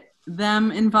get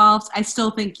them involved? I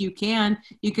still think you can.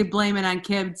 You could blame it on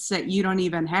kids that you don't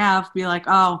even have. Be like,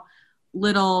 oh,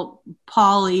 little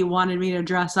Polly wanted me to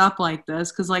dress up like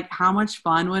this, because like how much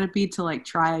fun would it be to like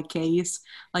try a case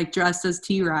like dressed as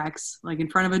T-Rex, like in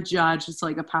front of a judge. It's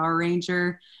like a Power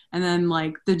Ranger, and then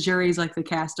like the jury's like the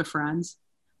cast of Friends.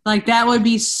 Like that would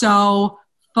be so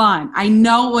fun. I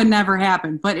know it would never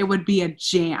happen, but it would be a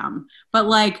jam. But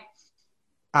like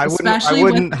I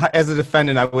wouldn't as a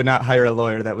defendant, I would not hire a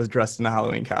lawyer that was dressed in a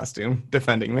Halloween costume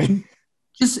defending me.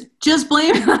 Just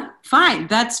blame it. Fine,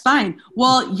 that's fine.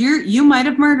 Well, you might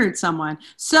have murdered someone.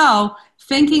 So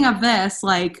thinking of this,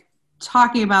 like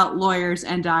talking about lawyers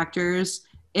and doctors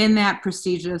in that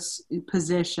prestigious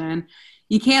position,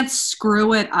 you can't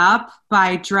screw it up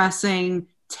by dressing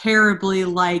terribly.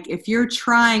 Like if you're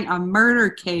trying a murder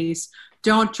case,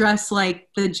 don't dress like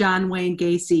the John Wayne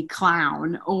Gacy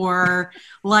clown. Or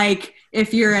like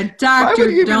if you're a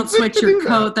doctor, don't switch your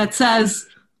coat that says...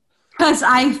 Because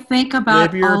I think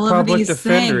about maybe you're all a of these public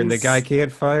defender things. and the guy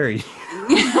can't fire you.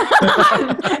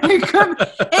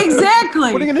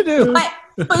 Exactly. What are you going to do? But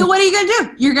what are you going to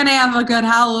do? You're going to have a good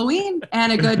Halloween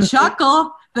and a good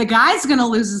chuckle. The guy's going to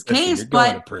lose his case, you're but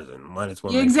going to prison. Might as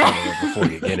well make fun of it before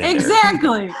you get in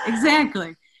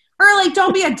Exactly. Or like,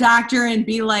 don't be a doctor and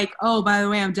be like, oh, by the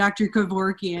way, I'm Dr.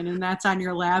 Kevorkian, and that's on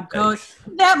your lab coat.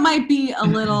 That might be a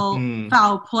little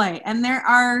foul play. And there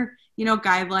are...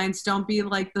 guidelines. Don't be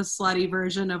like the slutty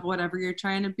version of whatever you're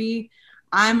trying to be.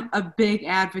 I'm a big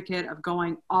advocate of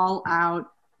going all out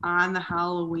on the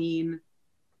Halloween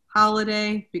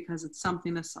holiday because it's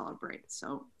something to celebrate.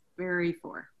 So very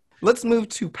for. Let's move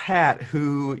to Pat,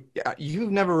 who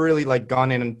you've never really like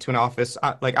gone into an office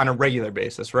like on a regular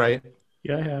basis, right?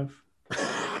 Yeah, I have.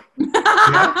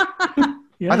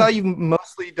 Yeah. I thought you've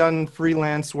mostly done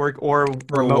freelance work or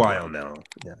for a while now.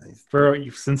 Yeah,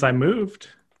 since I moved.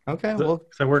 Okay, well,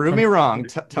 prove me wrong.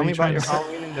 Tell me about your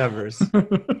Halloween endeavors.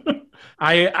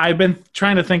 I've been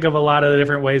trying to think of a lot of the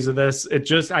different ways of this.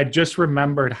 I just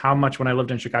remembered how much when I lived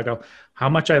in Chicago, how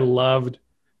much I loved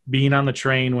being on the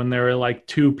train when there were like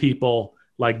two people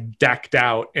like decked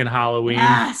out in Halloween.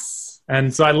 Yes.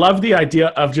 And so I love the idea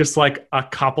of just like a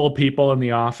couple people in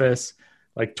the office,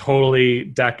 like totally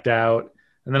decked out.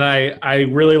 And then I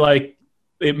really like,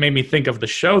 it made me think of the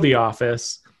show The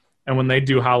Office. And when they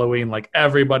do Halloween, like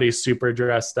everybody's super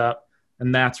dressed up,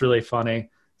 and that's really funny.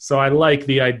 So I like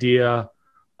the idea.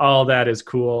 All that is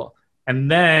cool. And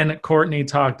then Courtney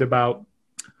talked about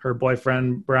her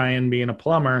boyfriend, Brian, being a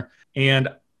plumber. And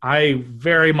I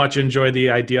very much enjoy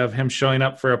the idea of him showing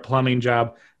up for a plumbing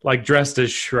job, like dressed as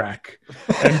Shrek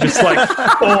and just like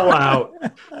full out.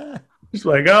 Just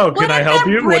like, oh, can I help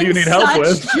you? What do you need help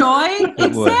with? Joy,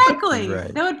 exactly.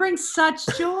 Right. That would bring such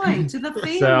joy to the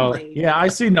family. So, yeah, I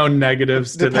see no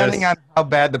negatives to this. Depending on how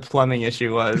bad the plumbing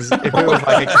issue was, if it was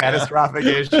like a catastrophic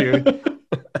issue.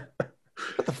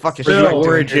 What the fuck is the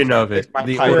origin of it?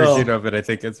 The origin of it, I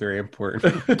think, is very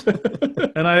important.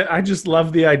 And I just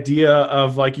love the idea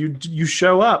of like you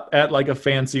show up at like a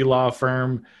fancy law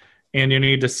firm, and you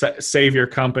need to save your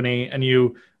company, and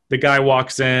the guy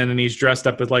walks in and he's dressed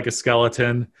up as like a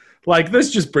skeleton. Like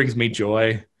this just brings me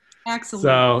joy. Excellent.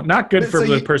 So not good for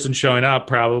the person showing up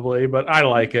probably, but I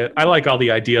like it. I like all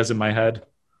the ideas in my head.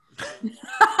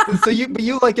 So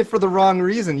you like it for the wrong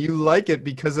reason. You like it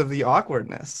because of the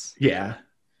awkwardness. Yeah.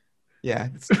 Yeah,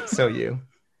 so you.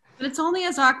 But it's only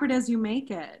as awkward as you make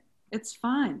it. It's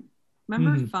fun.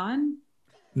 Remember fun?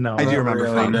 No. I do remember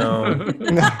really, fun. no. No,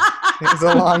 it was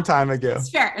a long time ago. It's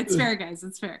fair. It's fair, guys.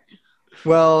 It's fair.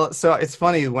 Well, so it's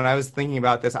funny, when I was thinking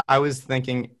about this, I was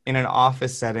thinking in an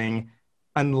office setting,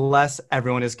 unless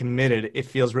everyone is committed, it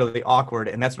feels really awkward.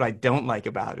 And that's what I don't like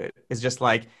about it. It's just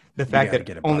like the fact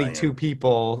that only two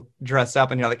people dress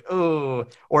up and you're like, oh,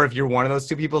 or if you're one of those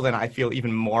two people, then I feel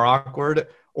even more awkward.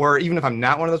 Or even if I'm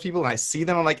not one of those people and I see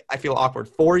them, I'm like, I feel awkward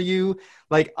for you.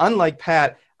 Like, unlike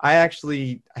Pat, I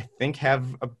think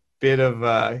have a bit of,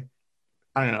 I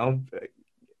don't know,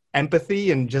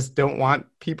 empathy and just don't want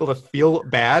people to feel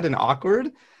bad and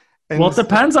awkward. And well, it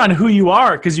depends on who you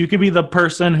are, because you could be the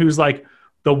person who's like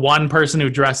the one person who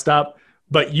dressed up,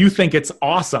 but you think it's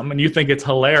awesome and you think it's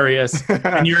hilarious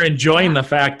and you're enjoying the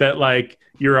fact that like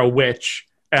you're a witch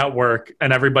at work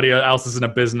and everybody else is in a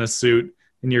business suit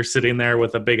and you're sitting there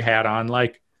with a big hat on.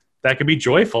 Like, that could be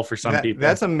joyful for some people.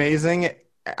 That's amazing.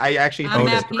 I actually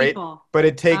think it's great, but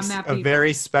it takes a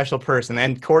very special person.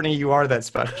 And Courtney, you are that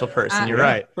special person. You're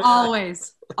right.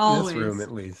 Always. In this room,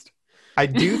 at least. I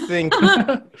do think,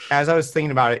 as I was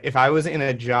thinking about it, if I was in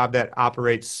a job that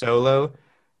operates solo,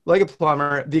 like a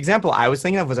plumber, the example I was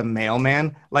thinking of was a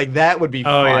mailman. Like, that would be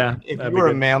fun. Yeah. If you were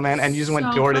a mailman and you just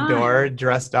went door to door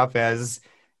dressed up as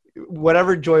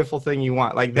whatever joyful thing you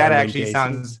want. Like, that actually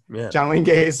sounds John Wayne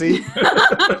Gacy.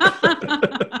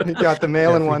 You got the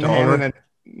mail in one hand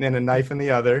and a knife in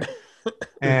the other.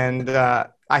 And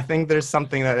I think there's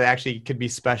something that actually could be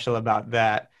special about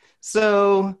that.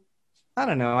 So, I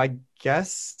don't know. I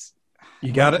guess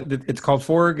you got it. It's called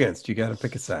for or against. You got to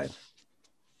pick a side.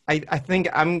 I think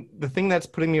the thing that's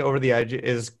putting me over the edge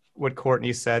is what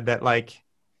Courtney said, that like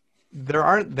there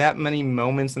aren't that many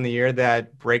moments in the year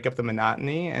that break up the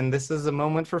monotony, and this is a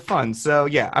moment for fun. So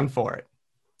yeah, I'm for it.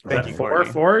 Thank you, Courtney.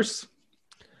 Force?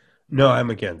 No, I'm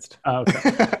against. Oh,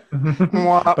 okay.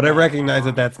 But I recognize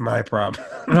that that's my problem.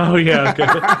 Oh, yeah. Okay.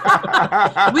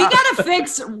 We got to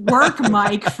fix work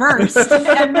Mike first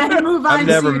and then move on. I've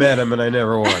never met him and I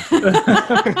never want.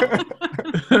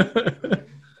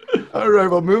 All right,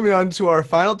 well, moving on to our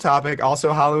final topic,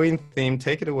 also Halloween themed.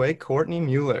 Take it away, Courtney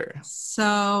Mueller.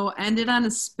 So, ended on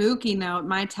a spooky note.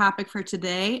 My topic for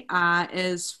today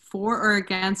is for or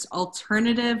against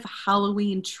alternative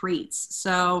Halloween treats.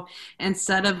 So,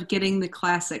 instead of getting the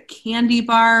classic candy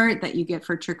bar that you get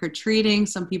for trick-or-treating,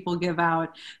 some people give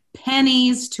out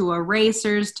pennies to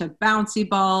erasers to bouncy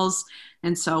balls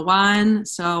and so on.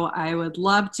 So, I would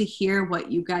love to hear what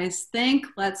you guys think.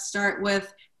 Let's start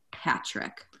with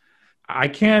Patrick. I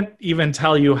can't even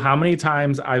tell you how many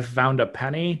times I've found a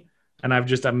penny and I've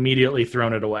just immediately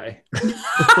thrown it away.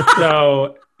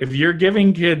 So if you're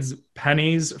giving kids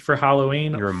pennies for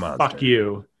Halloween, you're a monster. Fuck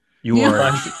you.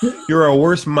 You're a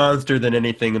worse monster than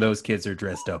anything those kids are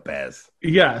dressed up as.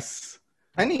 Yes.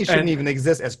 Pennies shouldn't even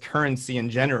exist as currency in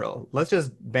general. Let's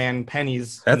just ban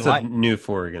pennies. That's a new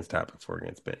for or against topic. For or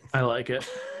against pennies. I like it.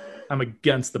 I'm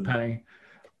against the penny.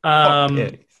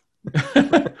 Okay.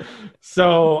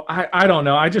 So I don't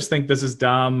know. I just think this is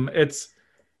dumb. It's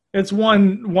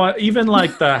one even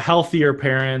like the healthier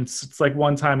parents, it's like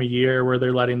one time a year where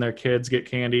they're letting their kids get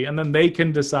candy and then they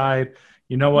can decide,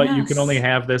 you know what, you can only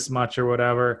have this much or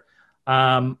whatever.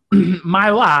 My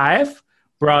life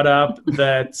brought up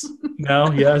that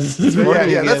that's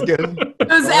good. It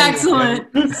was excellent.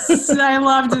 I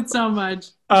loved it so much.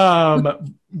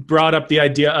 Brought up the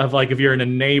idea of like if you're in a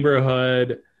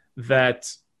neighborhood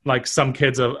that like some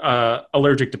kids are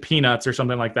allergic to peanuts or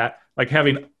something like that, like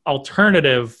having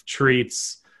alternative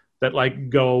treats that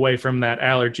like go away from that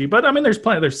allergy. But I mean, there's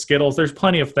Skittles, there's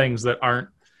plenty of things that aren't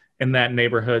in that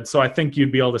neighborhood. So I think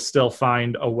you'd be able to still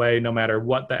find a way, no matter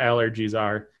what the allergies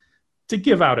are, to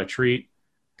give out a treat.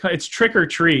 It's trick or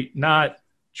treat, not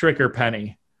trick or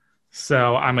penny.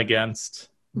 So I'm against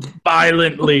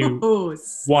violently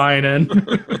whining.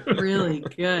 Really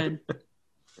good.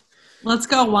 Let's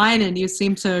go whining. You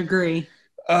seem to agree.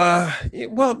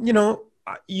 Well,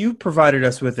 you provided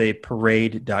us with a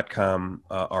parade.com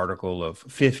article of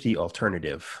 50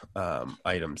 alternative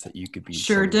items that you could be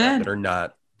that are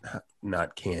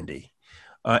not candy.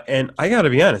 And I got to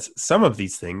be honest, some of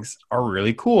these things are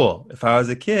really cool. If I was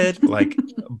a kid, like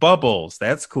bubbles,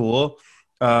 that's cool.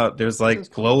 There's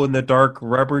like glow in the dark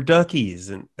rubber duckies,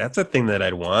 and that's a thing that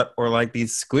I'd want. Or like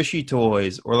these squishy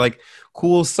toys, or like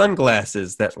cool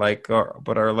sunglasses that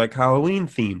are like Halloween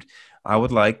themed. I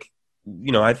would like,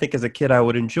 I think as a kid I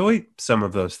would enjoy some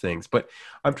of those things, but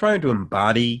I'm trying to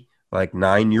embody like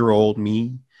 9-year-old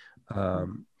me.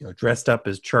 dressed up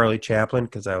as Charlie Chaplin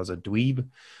because I was a dweeb.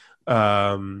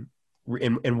 And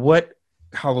what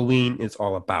Halloween is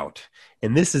all about.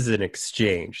 And this is an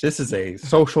exchange. This is a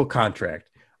social contract.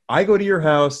 I go to your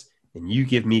house and you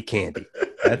give me candy.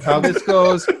 That's how this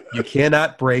goes. You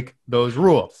cannot break those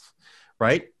rules.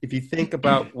 Right? If you think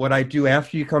about what I do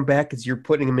after you come back, is you're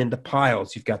putting them into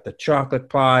piles. You've got the chocolate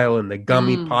pile and the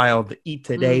gummy pile, the eat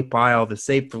today pile, the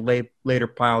save for later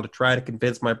pile to try to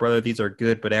convince my brother these are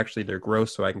good, but actually they're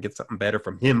gross so I can get something better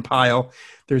from him pile.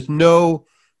 There's no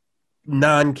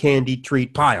non-candy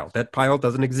treat pile. That pile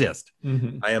doesn't exist.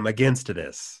 I am against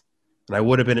this. And I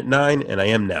would have been at 9 and I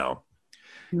am now.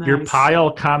 Nice. Your pile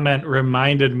comment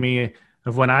reminded me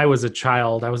of when I was a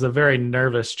child. I was a very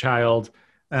nervous child.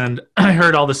 And I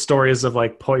heard all the stories of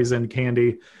like poison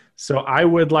candy. So I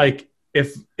would like,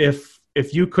 if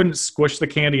you couldn't squish the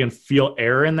candy and feel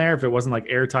air in there, if it wasn't like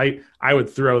airtight, I would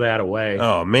throw that away.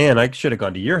 Oh man, I should have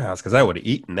gone to your house because I would have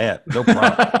eaten that. No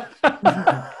problem.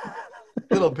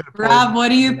 Little bit of Rob, what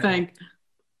do you think?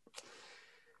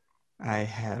 I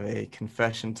have a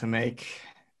confession to make.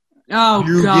 Oh,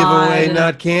 you God. Give away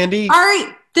not candy? All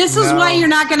right. This is why you're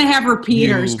not going to have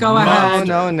repeaters. Go ahead.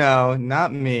 No,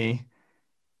 not me.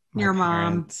 Your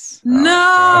mom.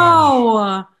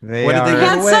 No. What did they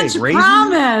give away? Such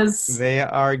promise. They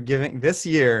are giving this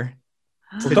year.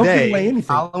 Well, today, don't give away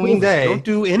anything. Halloween Day. Don't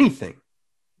do anything.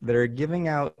 They're giving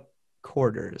out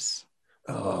quarters.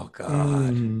 Oh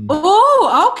God.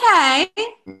 Oh, okay.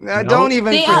 Don't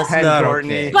even pretend,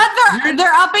 Courtney. Okay. But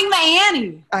they're upping the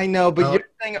ante. I know, but you're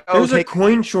saying there's a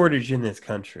coin shortage in this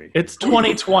country. It's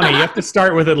 2020. You have to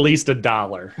start with at least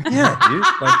 $1. Yeah, dude.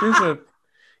 Like there's a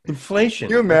inflation.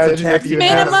 Can you imagine if you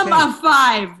minimum of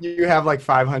 5. You have like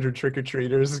 500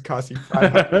 trick-or-treaters costing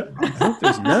 $500. I hope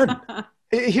there's none.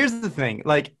 Here's the thing.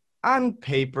 Like on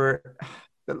paper,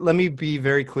 let me be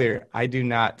very clear. I do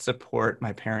not support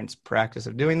my parents' practice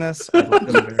of doing this. I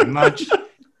love them very much.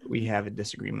 We have a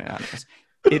disagreement on this.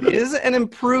 It is an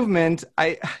improvement.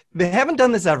 They haven't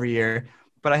done this every year,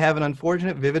 but I have an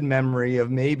unfortunate vivid memory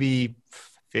of maybe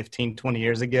 15, 20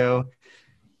 years ago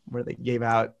where they gave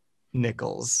out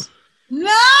nickels.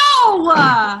 No!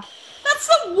 That's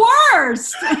the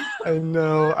worst. I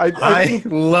know. I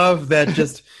love that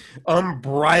just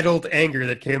unbridled anger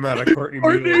that came out of Courtney.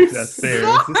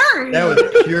 That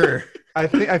was pure. I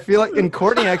feel like, and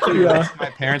Courtney actually likes my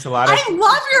parents a lot. I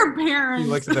love your parents. He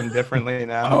looks at them differently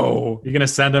now. Oh, you're gonna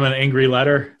send them an angry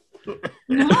letter?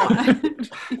 No,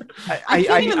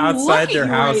 I outside their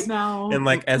house right now. And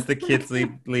like as the kids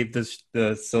leave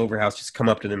the Silver House, just come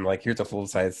up to them like, here's a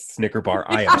full-size Snicker bar.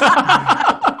 I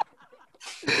am.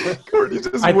 Courtney's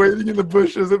just waiting in the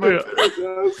bushes at my parents'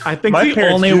 house. I think my the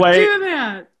only way do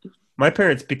that. My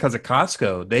parents, because of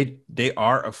Costco, they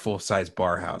are a full-size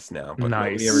bar house now. But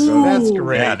nice. That's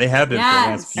great. Yeah, they have been for the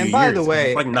last few years. And by the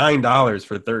way, it's like $9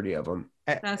 for 30 of them.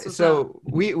 So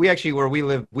we actually, where we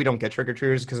live, we don't get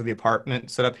trick-or-treaters because of the apartment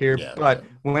set up here. Yeah, but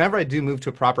whenever I do move to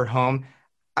a proper home,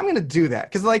 I'm going to do that.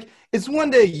 Because like it's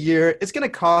one day a year. It's going to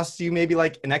cost you maybe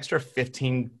like an extra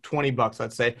 $15-$20,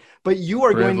 let's say. But you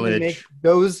are going to make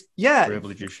those. Yeah.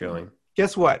 Privilege is showing.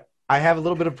 Guess what? I have a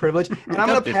little bit of privilege and I'm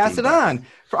going to pass it on.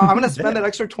 I'm going to spend that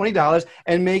extra $20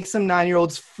 and make some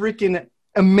 9-year-olds freaking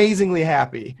amazingly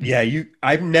happy. Yeah,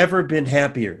 I've never been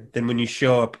happier than when you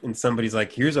show up and somebody's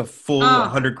like, here's a full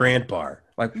 $100,000 bar.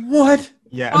 Like, what?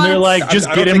 Yeah. And they're like, just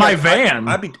get in my van.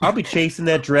 I'll be chasing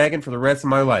that dragon for the rest of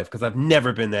my life because I've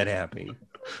never been that happy.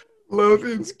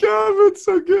 Logan's comments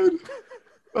so good.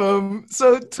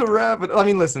 So to wrap it, I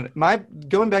mean, listen,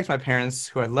 going back to my parents,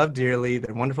 who I love dearly,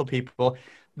 they're wonderful people.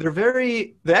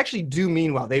 They actually do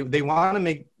mean well. They want to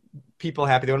make people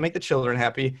happy. They want to make the children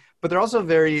happy, but they're also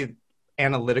very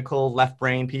analytical,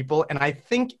 left-brain people. And I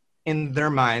think in their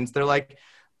minds, they're like,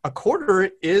 a quarter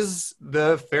is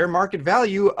the fair market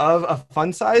value of a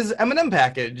fun-size M&M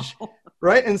package,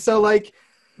 right? And so like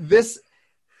this,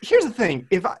 here's the thing.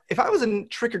 If I was a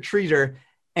trick-or-treater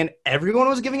and everyone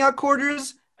was giving out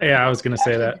quarters, yeah, I was going to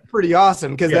say that. Pretty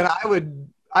awesome, because then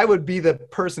I would be the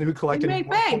person who collected more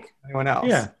than anyone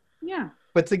else. Yeah.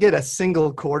 But to get a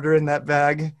single quarter in that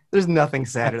bag, there's nothing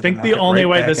sadder. I think the only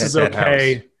way this is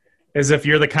okay is if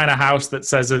you're the kind of house that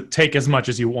says take as much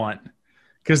as you want,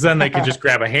 because then they can just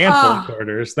grab a handful of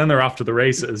quarters. Then they're off to the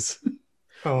races.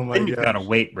 Oh my god! Then you've got a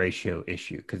weight ratio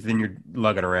issue because then you're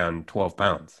lugging around 12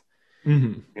 pounds.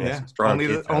 Mm-hmm. Yeah,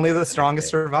 only the strongest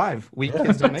survive. Weak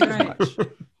kids don't make as much. Well,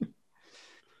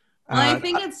 I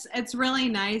think it's really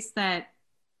nice that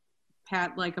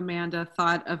Pat, like Amanda,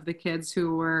 thought of the kids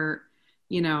who were,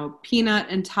 peanut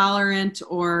intolerant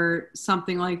or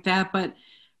something like that. But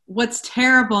what's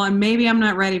terrible, and maybe I'm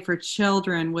not ready for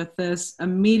children with this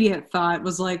immediate thought,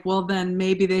 was like, well, then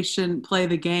maybe they shouldn't play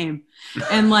the game.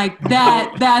 And like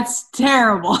that's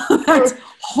terrible. That's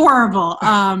horrible.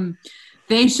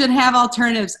 They should have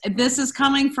alternatives. This is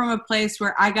coming from a place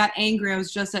where I got angry. I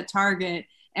was just at Target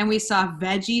and we saw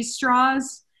veggie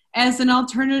straws as an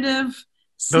alternative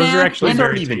snack. Those are actually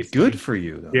aren't even good for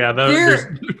you, though. Yeah,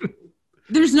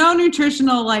 there's no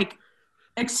nutritional like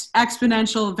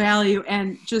exponential value,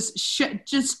 and just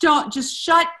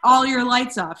shut all your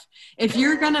lights off if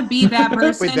you're gonna be that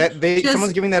person. Wait,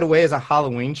 someone's giving that away as a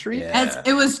Halloween treat. As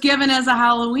it was given as a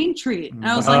Halloween treat, and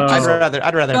I was like,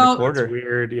 I'd rather have a quarter.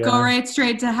 Weird. Yeah. Go right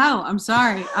straight to hell. I'm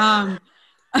sorry.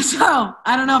 So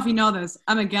I don't know if you know this.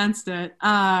 I'm against it.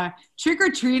 Trick or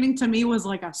treating to me was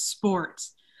like a sport.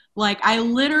 Like I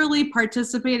literally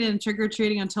participated in trick or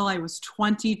treating until I was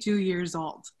 22 years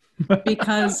old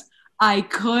because I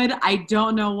could. I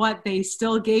don't know what. They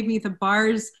still gave me the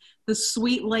bars. The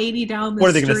sweet lady down the street. What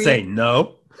are they going to say?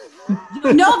 No?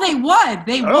 No, they would.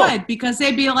 They would, because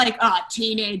they'd be like,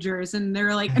 teenagers. And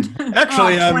they're like,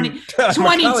 actually,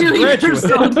 22 years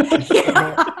old.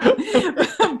 Yeah.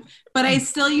 But I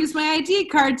still use my ID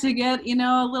card to get,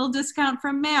 a little discount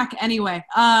from Mac. Anyway,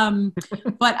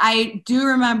 but I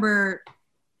do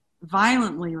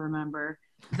violently remember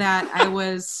that I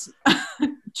was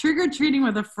trick-or-treating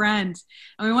with a friend,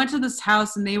 and we went to this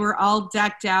house, and they were all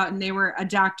decked out, and they were a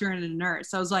doctor and a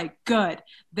nurse. I was like, good,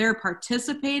 they're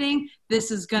participating.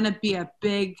 This is going to be a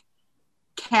big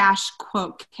cash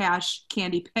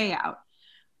candy payout.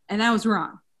 And I was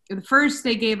wrong. At first,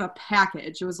 they gave a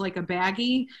package. It was like a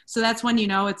baggie. So that's when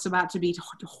it's about to be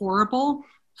horrible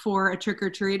for a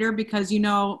trick-or-treater, because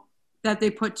that they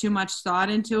put too much thought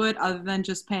into it, other than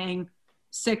just paying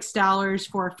 $6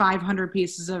 for 500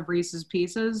 pieces of Reese's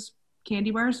Pieces,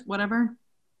 candy bars, whatever.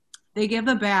 They give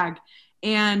the bag,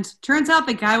 and turns out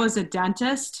the guy was a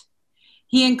dentist.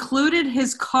 He included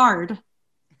his card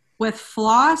with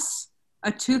floss,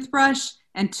 a toothbrush,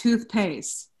 and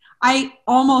toothpaste. I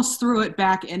almost threw it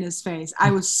back in his face.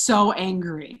 I was so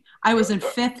angry. I was in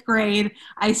 5th grade.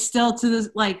 I still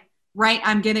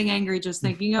I'm getting angry just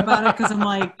thinking about it, because I'm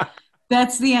like,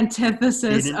 that's the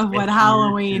antithesis of what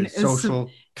Halloween is.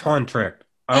 Social contract.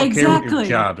 I don't care what your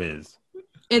job is.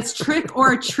 It's trick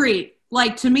or a treat.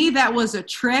 Like, to me, that was a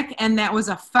trick, and that was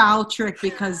a foul trick,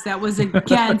 because that was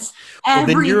against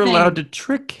everything. Then you're allowed to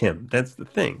trick him. That's the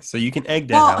thing. So you can egg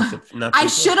that house. If not, I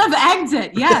should have egged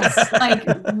it. Yes. Like,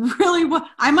 really.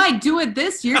 I might do it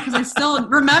this year, because I still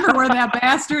remember where that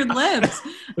bastard lives.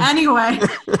 Anyway,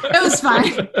 it was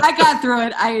fine. I got through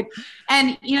it.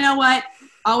 And you know what?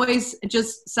 Always,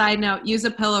 just side note, use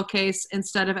a pillowcase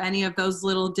instead of any of those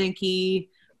little dinky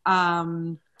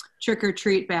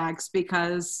trick-or-treat bags,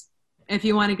 because if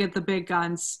you want to get the big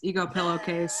guns, you go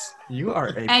pillowcase. You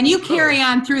are and you carry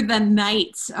on through the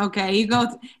night, okay? You go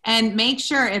and make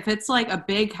sure, if it's like a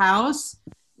big house,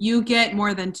 you get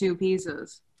more than 2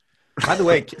 pieces. By the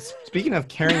way, speaking of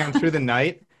carrying on through the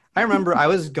night, I remember I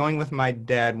was going with my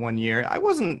dad one year. I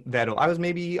wasn't that old. I was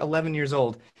maybe 11 years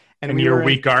old. And your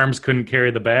weak arms couldn't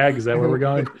carry the bag? Is that where we're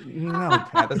going? No,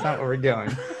 Pat, that's not where we're going.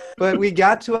 But we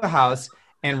got to a house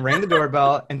and rang the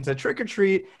doorbell and said, trick or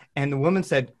treat. And the woman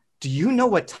said, do you know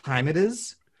what time it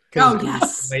is? Oh,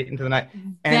 yes. Late into the night.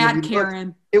 And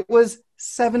Karen. It was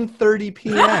 7:30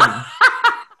 p.m.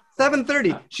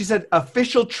 7:30. She said,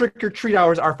 official trick-or-treat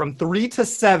hours are from 3 to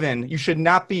 7. You should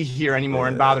not be here anymore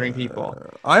and bothering people.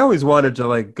 I always wanted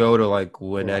to go to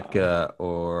Winnetka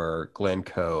or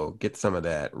Glencoe, get some of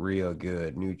that real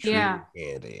good nutrient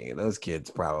candy. Those kids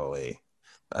probably.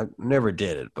 I never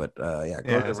did it, but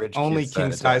go to rich only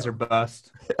king size or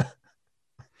bust.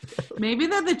 Maybe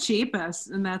they're the cheapest,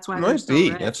 and that's why might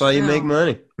be. That's why you make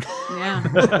money.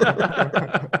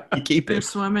 Yeah. You keep it. They're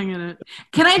swimming in it.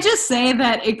 Can I just say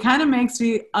that it kind of makes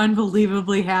me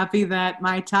unbelievably happy that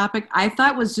my topic, I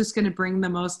thought, was just going to bring the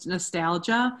most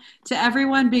nostalgia to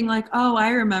everyone, being like, oh,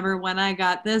 I remember when I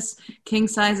got this king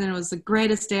size and it was the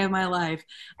greatest day of my life.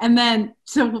 And then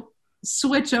to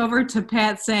switch over to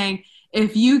Pat saying,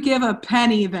 if you give a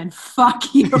penny, then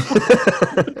fuck you.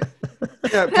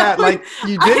 Yeah, Pat,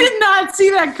 you didn't. I did not see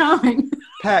that coming.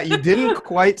 Pat, you didn't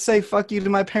quite say fuck you to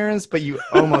my parents, but you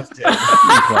almost did.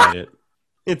 You tried it.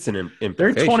 It's an implication.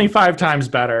 They're 25 times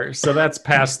better, so that's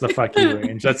past the fuck you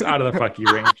range. That's out of the fuck you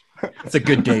range. It's a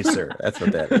good day, sir. That's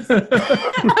what that is. A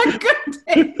good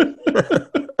day.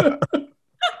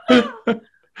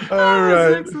 All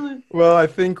right. Well, I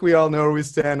think we all know where we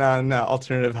stand on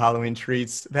alternative Halloween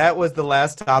treats. That was the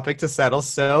last topic to settle.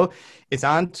 So it's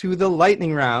on to the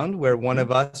lightning round, where one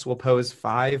of us will pose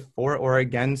 5 for or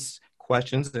against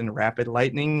questions in rapid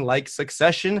lightning-like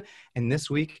succession. And this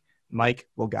week, Mike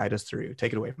will guide us through.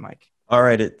 Take it away, Mike. All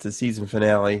right, it's the season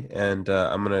finale, and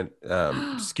I'm going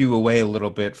to skew away a little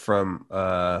bit from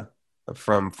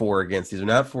for against. These are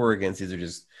not for against. These are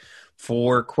just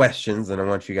 4 questions, and I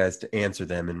want you guys to answer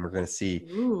them, and we're going to see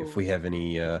if we have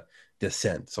any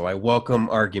dissent. So I welcome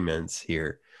arguments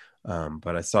here,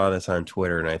 but I saw this on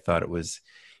Twitter, and I thought it was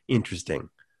interesting.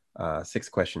 6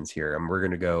 questions here, and we're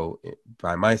going to go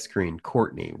by my screen,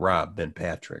 Courtney, Rob, then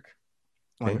Patrick.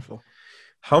 Okay? Wonderful.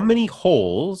 How many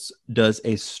holes does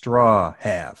a straw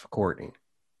have, Courtney?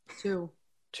 2.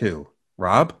 2.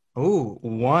 Rob? Oh,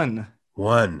 1.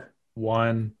 1.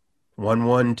 1. 1,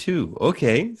 1, 2.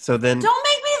 Okay, so then... Don't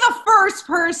make me the first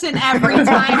person every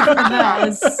time for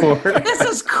this. 4. This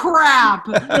is crap.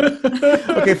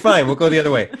 Okay, fine. We'll go the other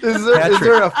way. Is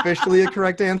there officially a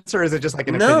correct answer, or is it just like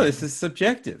an opinion? No, this is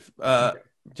subjective.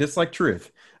 Just like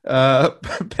truth.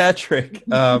 Patrick,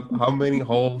 how many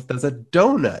holes does a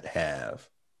donut have?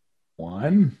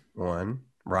 1. 1.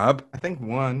 Rob? I think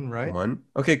 1, right? 1.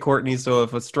 Okay, Courtney, so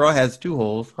if a straw has 2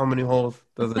 holes, how many holes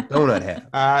does a donut have?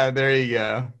 There you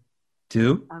go.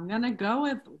 2? I'm going to go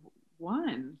with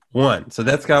 1. 1. So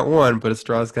that's got 1, but a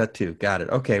straw's got 2. Got it.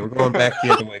 Okay, we're going back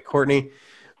the other way. Courtney,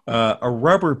 a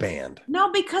rubber band.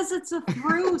 No, because it's a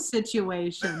through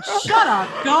situation. Shut up.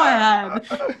 Go ahead.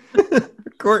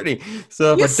 Courtney,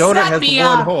 so if a donut has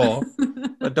 1 hole,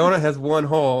 a donut has 1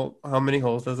 hole, how many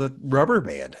holes does a rubber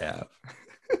band have?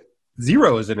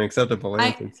 0 is an acceptable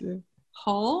answer.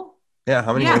 Hole? Yeah,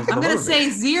 how many holes? I'm going to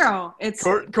say 0. It's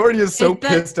Courtney is so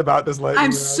pissed about this.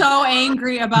 I'm so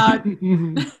angry about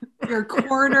your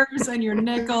quarters and your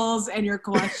nickels and your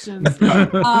questions.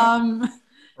 Rubber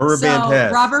band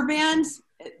has. Rubber bands,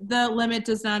 the limit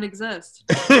does not exist.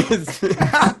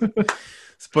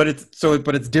 But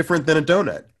it's different than a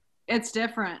donut. It's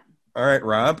different. All right,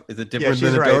 Rob, is it different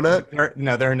than a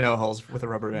donut? There are no holes with a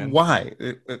rubber band. Why?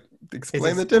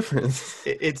 Explain the difference.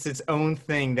 It's its own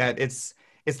thing that it's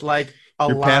like a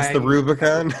You're line. past the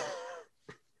Rubicon.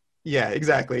 Yeah,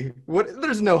 exactly.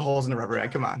 There's no holes in a rubber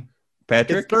band. Come on,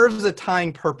 Patrick. It serves a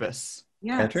tying purpose.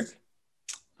 Yes. Patrick.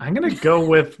 I'm gonna go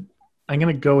with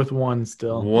 1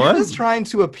 still. 1? You're just trying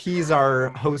to appease our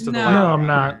host of the No, I'm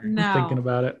not. No. I'm thinking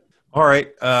about it. All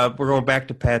right, we're going back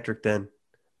to Patrick then.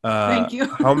 Thank you.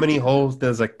 How many holes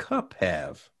does a cup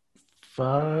have?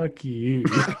 Fuck you.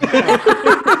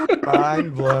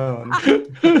 Mind blown.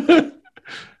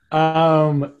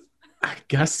 I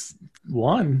guess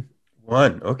 1.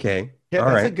 1. Okay. Yeah, all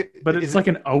right. But it's like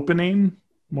an opening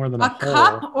more than a hole.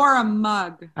 Cup or a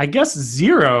mug? I guess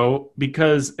 0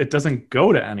 because it doesn't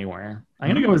go to anywhere. I'm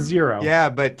gonna go with 0. Yeah,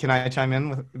 but can I chime in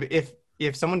with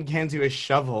if someone hands you a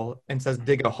shovel and says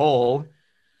dig a hole?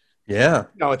 Yeah.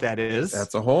 You know what that is?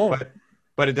 That's a hole.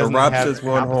 But it doesn't Rob have says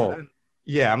 1 hole.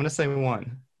 Yeah, I'm gonna say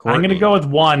 1. Courtney. I'm gonna go with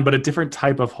 1, but a different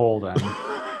type of hole then.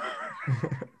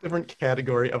 Different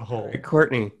category of hole. Hey,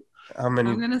 Courtney, how many?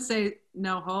 I'm gonna say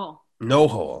no hole. No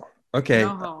hole. Okay,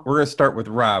 No hole. we're gonna start with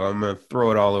Rob. I'm gonna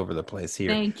throw it all over the place here.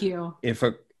 Thank you.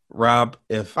 Rob,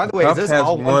 if by the way, a is this has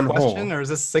all one hole, question or is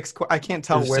this 6? I can't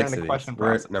tell where in the question We're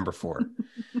process. at number 4.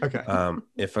 Okay.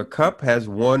 If a cup has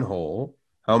 1 hole,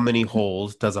 how many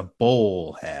holes does a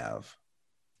bowl have?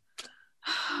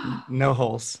 No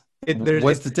holes.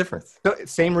 What's the difference?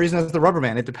 Same reason as the rubber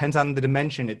band. It depends on the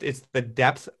dimension. It's the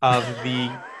depth of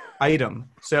the item.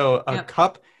 So a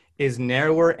cup is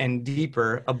narrower and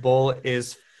deeper. A bowl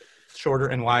is shorter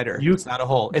and wider. It's not a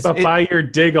hole. But by your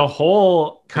dig a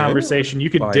hole conversation,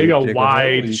 you could dig a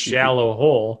wide, shallow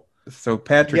hole. So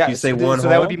Patrick, you say 1 hole? So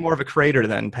that would be more of a crater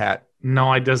then, Pat.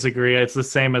 No, I disagree. It's the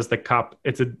same as the cup.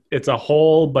 It's a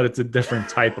hole, but it's a different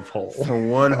type of hole. So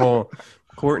 1 hole.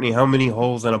 Courtney, how many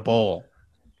holes in a bowl?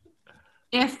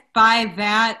 If by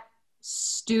that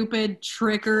stupid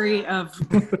trickery of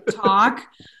talk,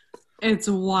 it's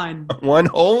 1. 1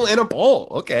 hole in a bowl.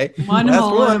 Okay. 1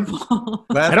 hole in a bowl.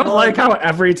 I don't like how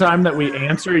every time that we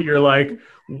answer, you're like,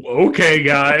 okay,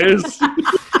 guys.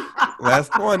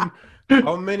 Last one.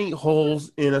 How many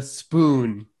holes in a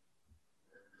spoon?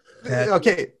 Pat.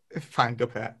 Okay, fine. Go,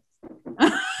 Pat.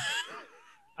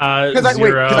 0.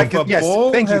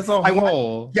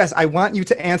 I want you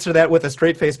to answer that with a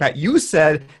straight face, Pat. You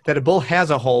said that a bowl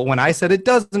has a hole when I said it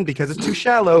doesn't because it's too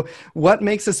shallow. What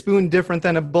makes a spoon different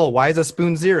than a bowl? Why is a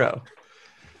spoon 0?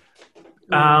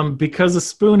 Because a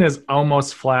spoon is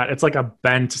almost flat. It's like a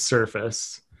bent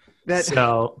surface.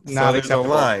 So not there's a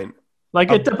line. Like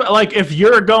if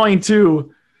you're going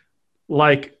to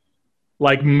like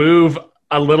move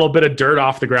a little bit of dirt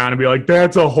off the ground and be like,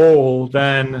 that's a hole,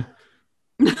 then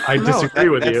I disagree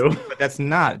with you. But that's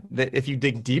not. If you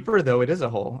dig deeper, though, it is a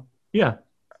hole. Yeah.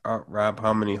 Rob,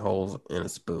 how many holes in a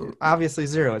spoon? Obviously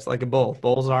 0. It's like a bowl.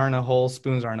 Bowls aren't a hole.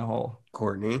 Spoons aren't a hole.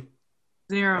 Courtney?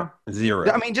 0.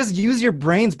 I mean, just use your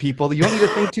brains, people. You don't need to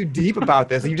think too deep about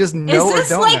this. You just know or don't know. Is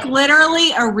this like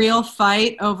literally a real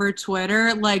fight over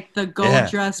Twitter? Like the gold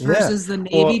dress versus the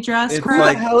navy dress? It's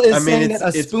like,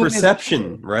 it's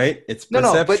perception, right? It's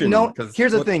perception. No,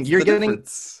 here's the thing. You're getting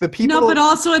the people. No, but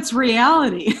also it's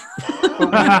reality. Exactly.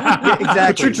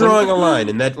 But you're drawing a line,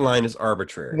 and that line is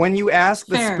arbitrary. When you ask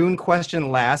the spoon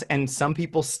question last, and some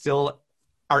people still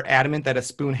are adamant that a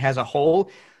spoon has a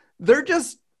hole, they're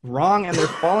just wrong, and they're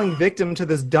falling victim to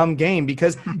this dumb game,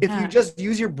 because if you just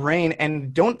use your brain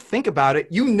and don't think about it,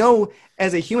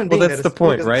 as a human being. Well, that's the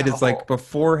point, right? It's like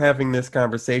before having this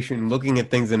conversation, looking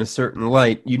at things in a certain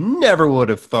light, you never would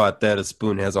have thought that a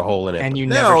spoon has a hole in it. And you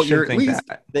never should think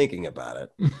that. Thinking about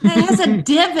it. It has a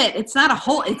divot. It's not a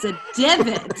hole. It's a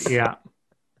divot. Yeah.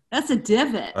 That's a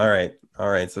divot. All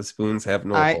right. So spoons have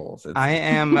no holes. I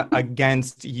am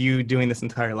against you doing this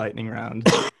entire lightning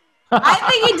round. I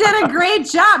think he did a great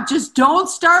job. Just don't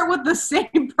start with the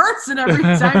same person every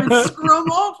time and screw them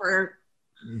over.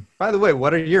 By the way,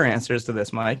 what are your answers to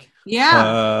this, Mike?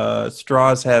 Yeah.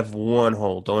 Straws have one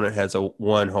hole. Donut has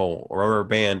one hole. A rubber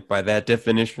band, by that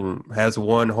definition, has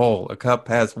one hole. A cup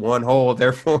has one hole.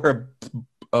 Therefore,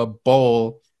 a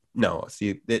bowl. No,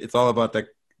 see, it's all about the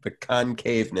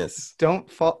concaveness. Don't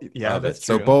fall. Yeah, that's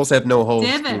true. So bowls have no holes.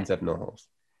 Spoons have no holes.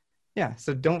 Yeah,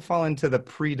 so don't fall into the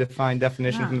predefined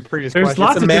definition from the previous question.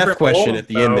 It's a math question at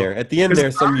the end there. At the end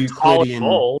there's some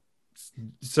Euclidean,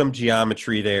 some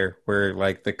geometry there where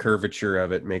like the curvature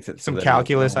of it makes it some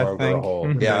calculus, I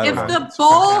think. Yeah. If the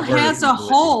bowl has a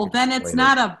hole, then it's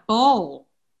not a bowl.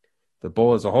 The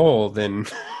bowl is a hole, then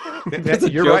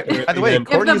you're right. By the way, if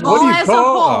the bowl has a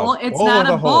hole, it's not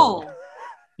a bowl.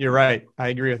 You're right. I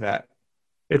agree with that.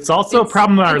 It's also a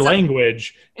problem in our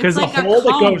language, because a hole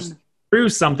that goes through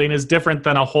something is different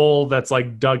than a hole that's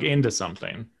like dug into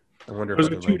something. I wonder those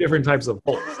are two different types of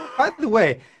holes. By the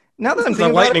way, now that I'm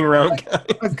thinking about lightning round,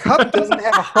 a cup doesn't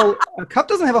have a hole. A cup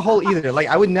doesn't have a hole either. Like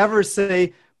I would never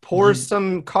say pour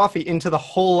some coffee into the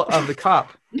hole of the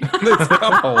cup. It's a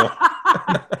cup hole.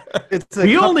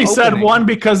 We only said one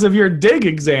because of your dig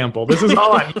example. This is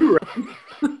all on you.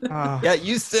 Yeah,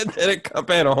 you said that a cup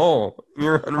had a hole.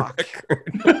 You're on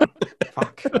record.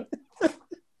 Fuck.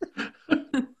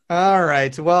 All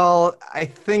right. Well, I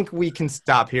think we can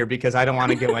stop here because I don't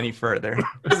want to go any further.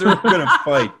 Because we're going to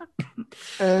fight.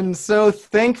 And so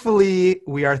thankfully,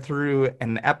 we are through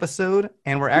an episode,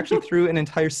 and we're actually through an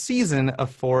entire season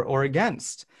of For or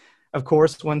Against. Of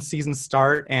course, when seasons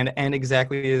start and end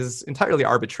exactly is entirely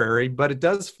arbitrary, but it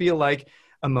does feel like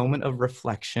a moment of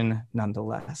reflection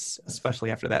nonetheless, especially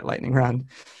after that lightning round.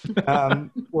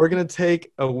 We're going to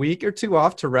take a week or two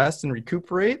off to rest and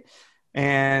recuperate.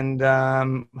 And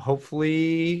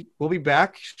hopefully we'll be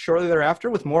back shortly thereafter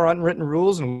with more unwritten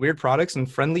rules and weird products and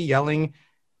friendly yelling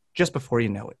just before you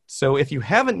know it. So if you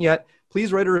haven't yet,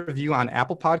 please write a review on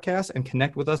Apple Podcasts and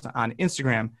connect with us on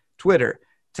Instagram, Twitter,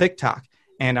 TikTok,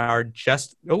 and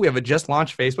we have a just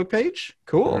launched Facebook page.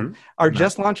 Cool. Mm-hmm. Our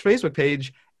just launched Facebook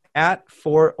page at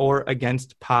For or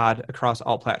Against Pod across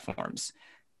all platforms.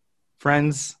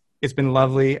 Friends, it's been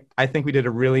lovely. I think we did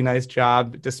a really nice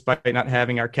job despite not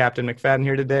having our Captain McFadden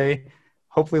here today.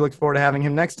 Hopefully look forward to having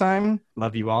him next time.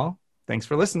 Love you all. Thanks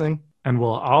for listening. And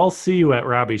we'll all see you at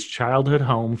Robbie's childhood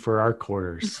home for our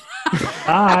quarters.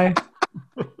 Bye.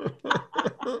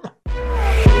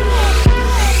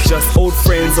 Just old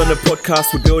friends on the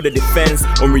podcast, we build a defense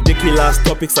on ridiculous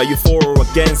topics. Are you for or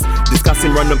against?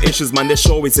 Discussing random issues, man, the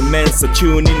show is immense. So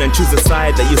tune in and choose a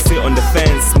side that you sit on the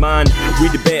fence. Man, we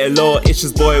debate a lot of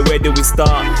issues, boy, where do we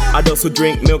start? Adults who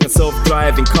drink milk and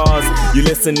self-driving cars. You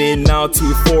listening now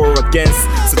to For or Against,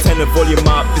 so turn the volume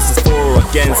up, this is For or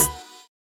Against.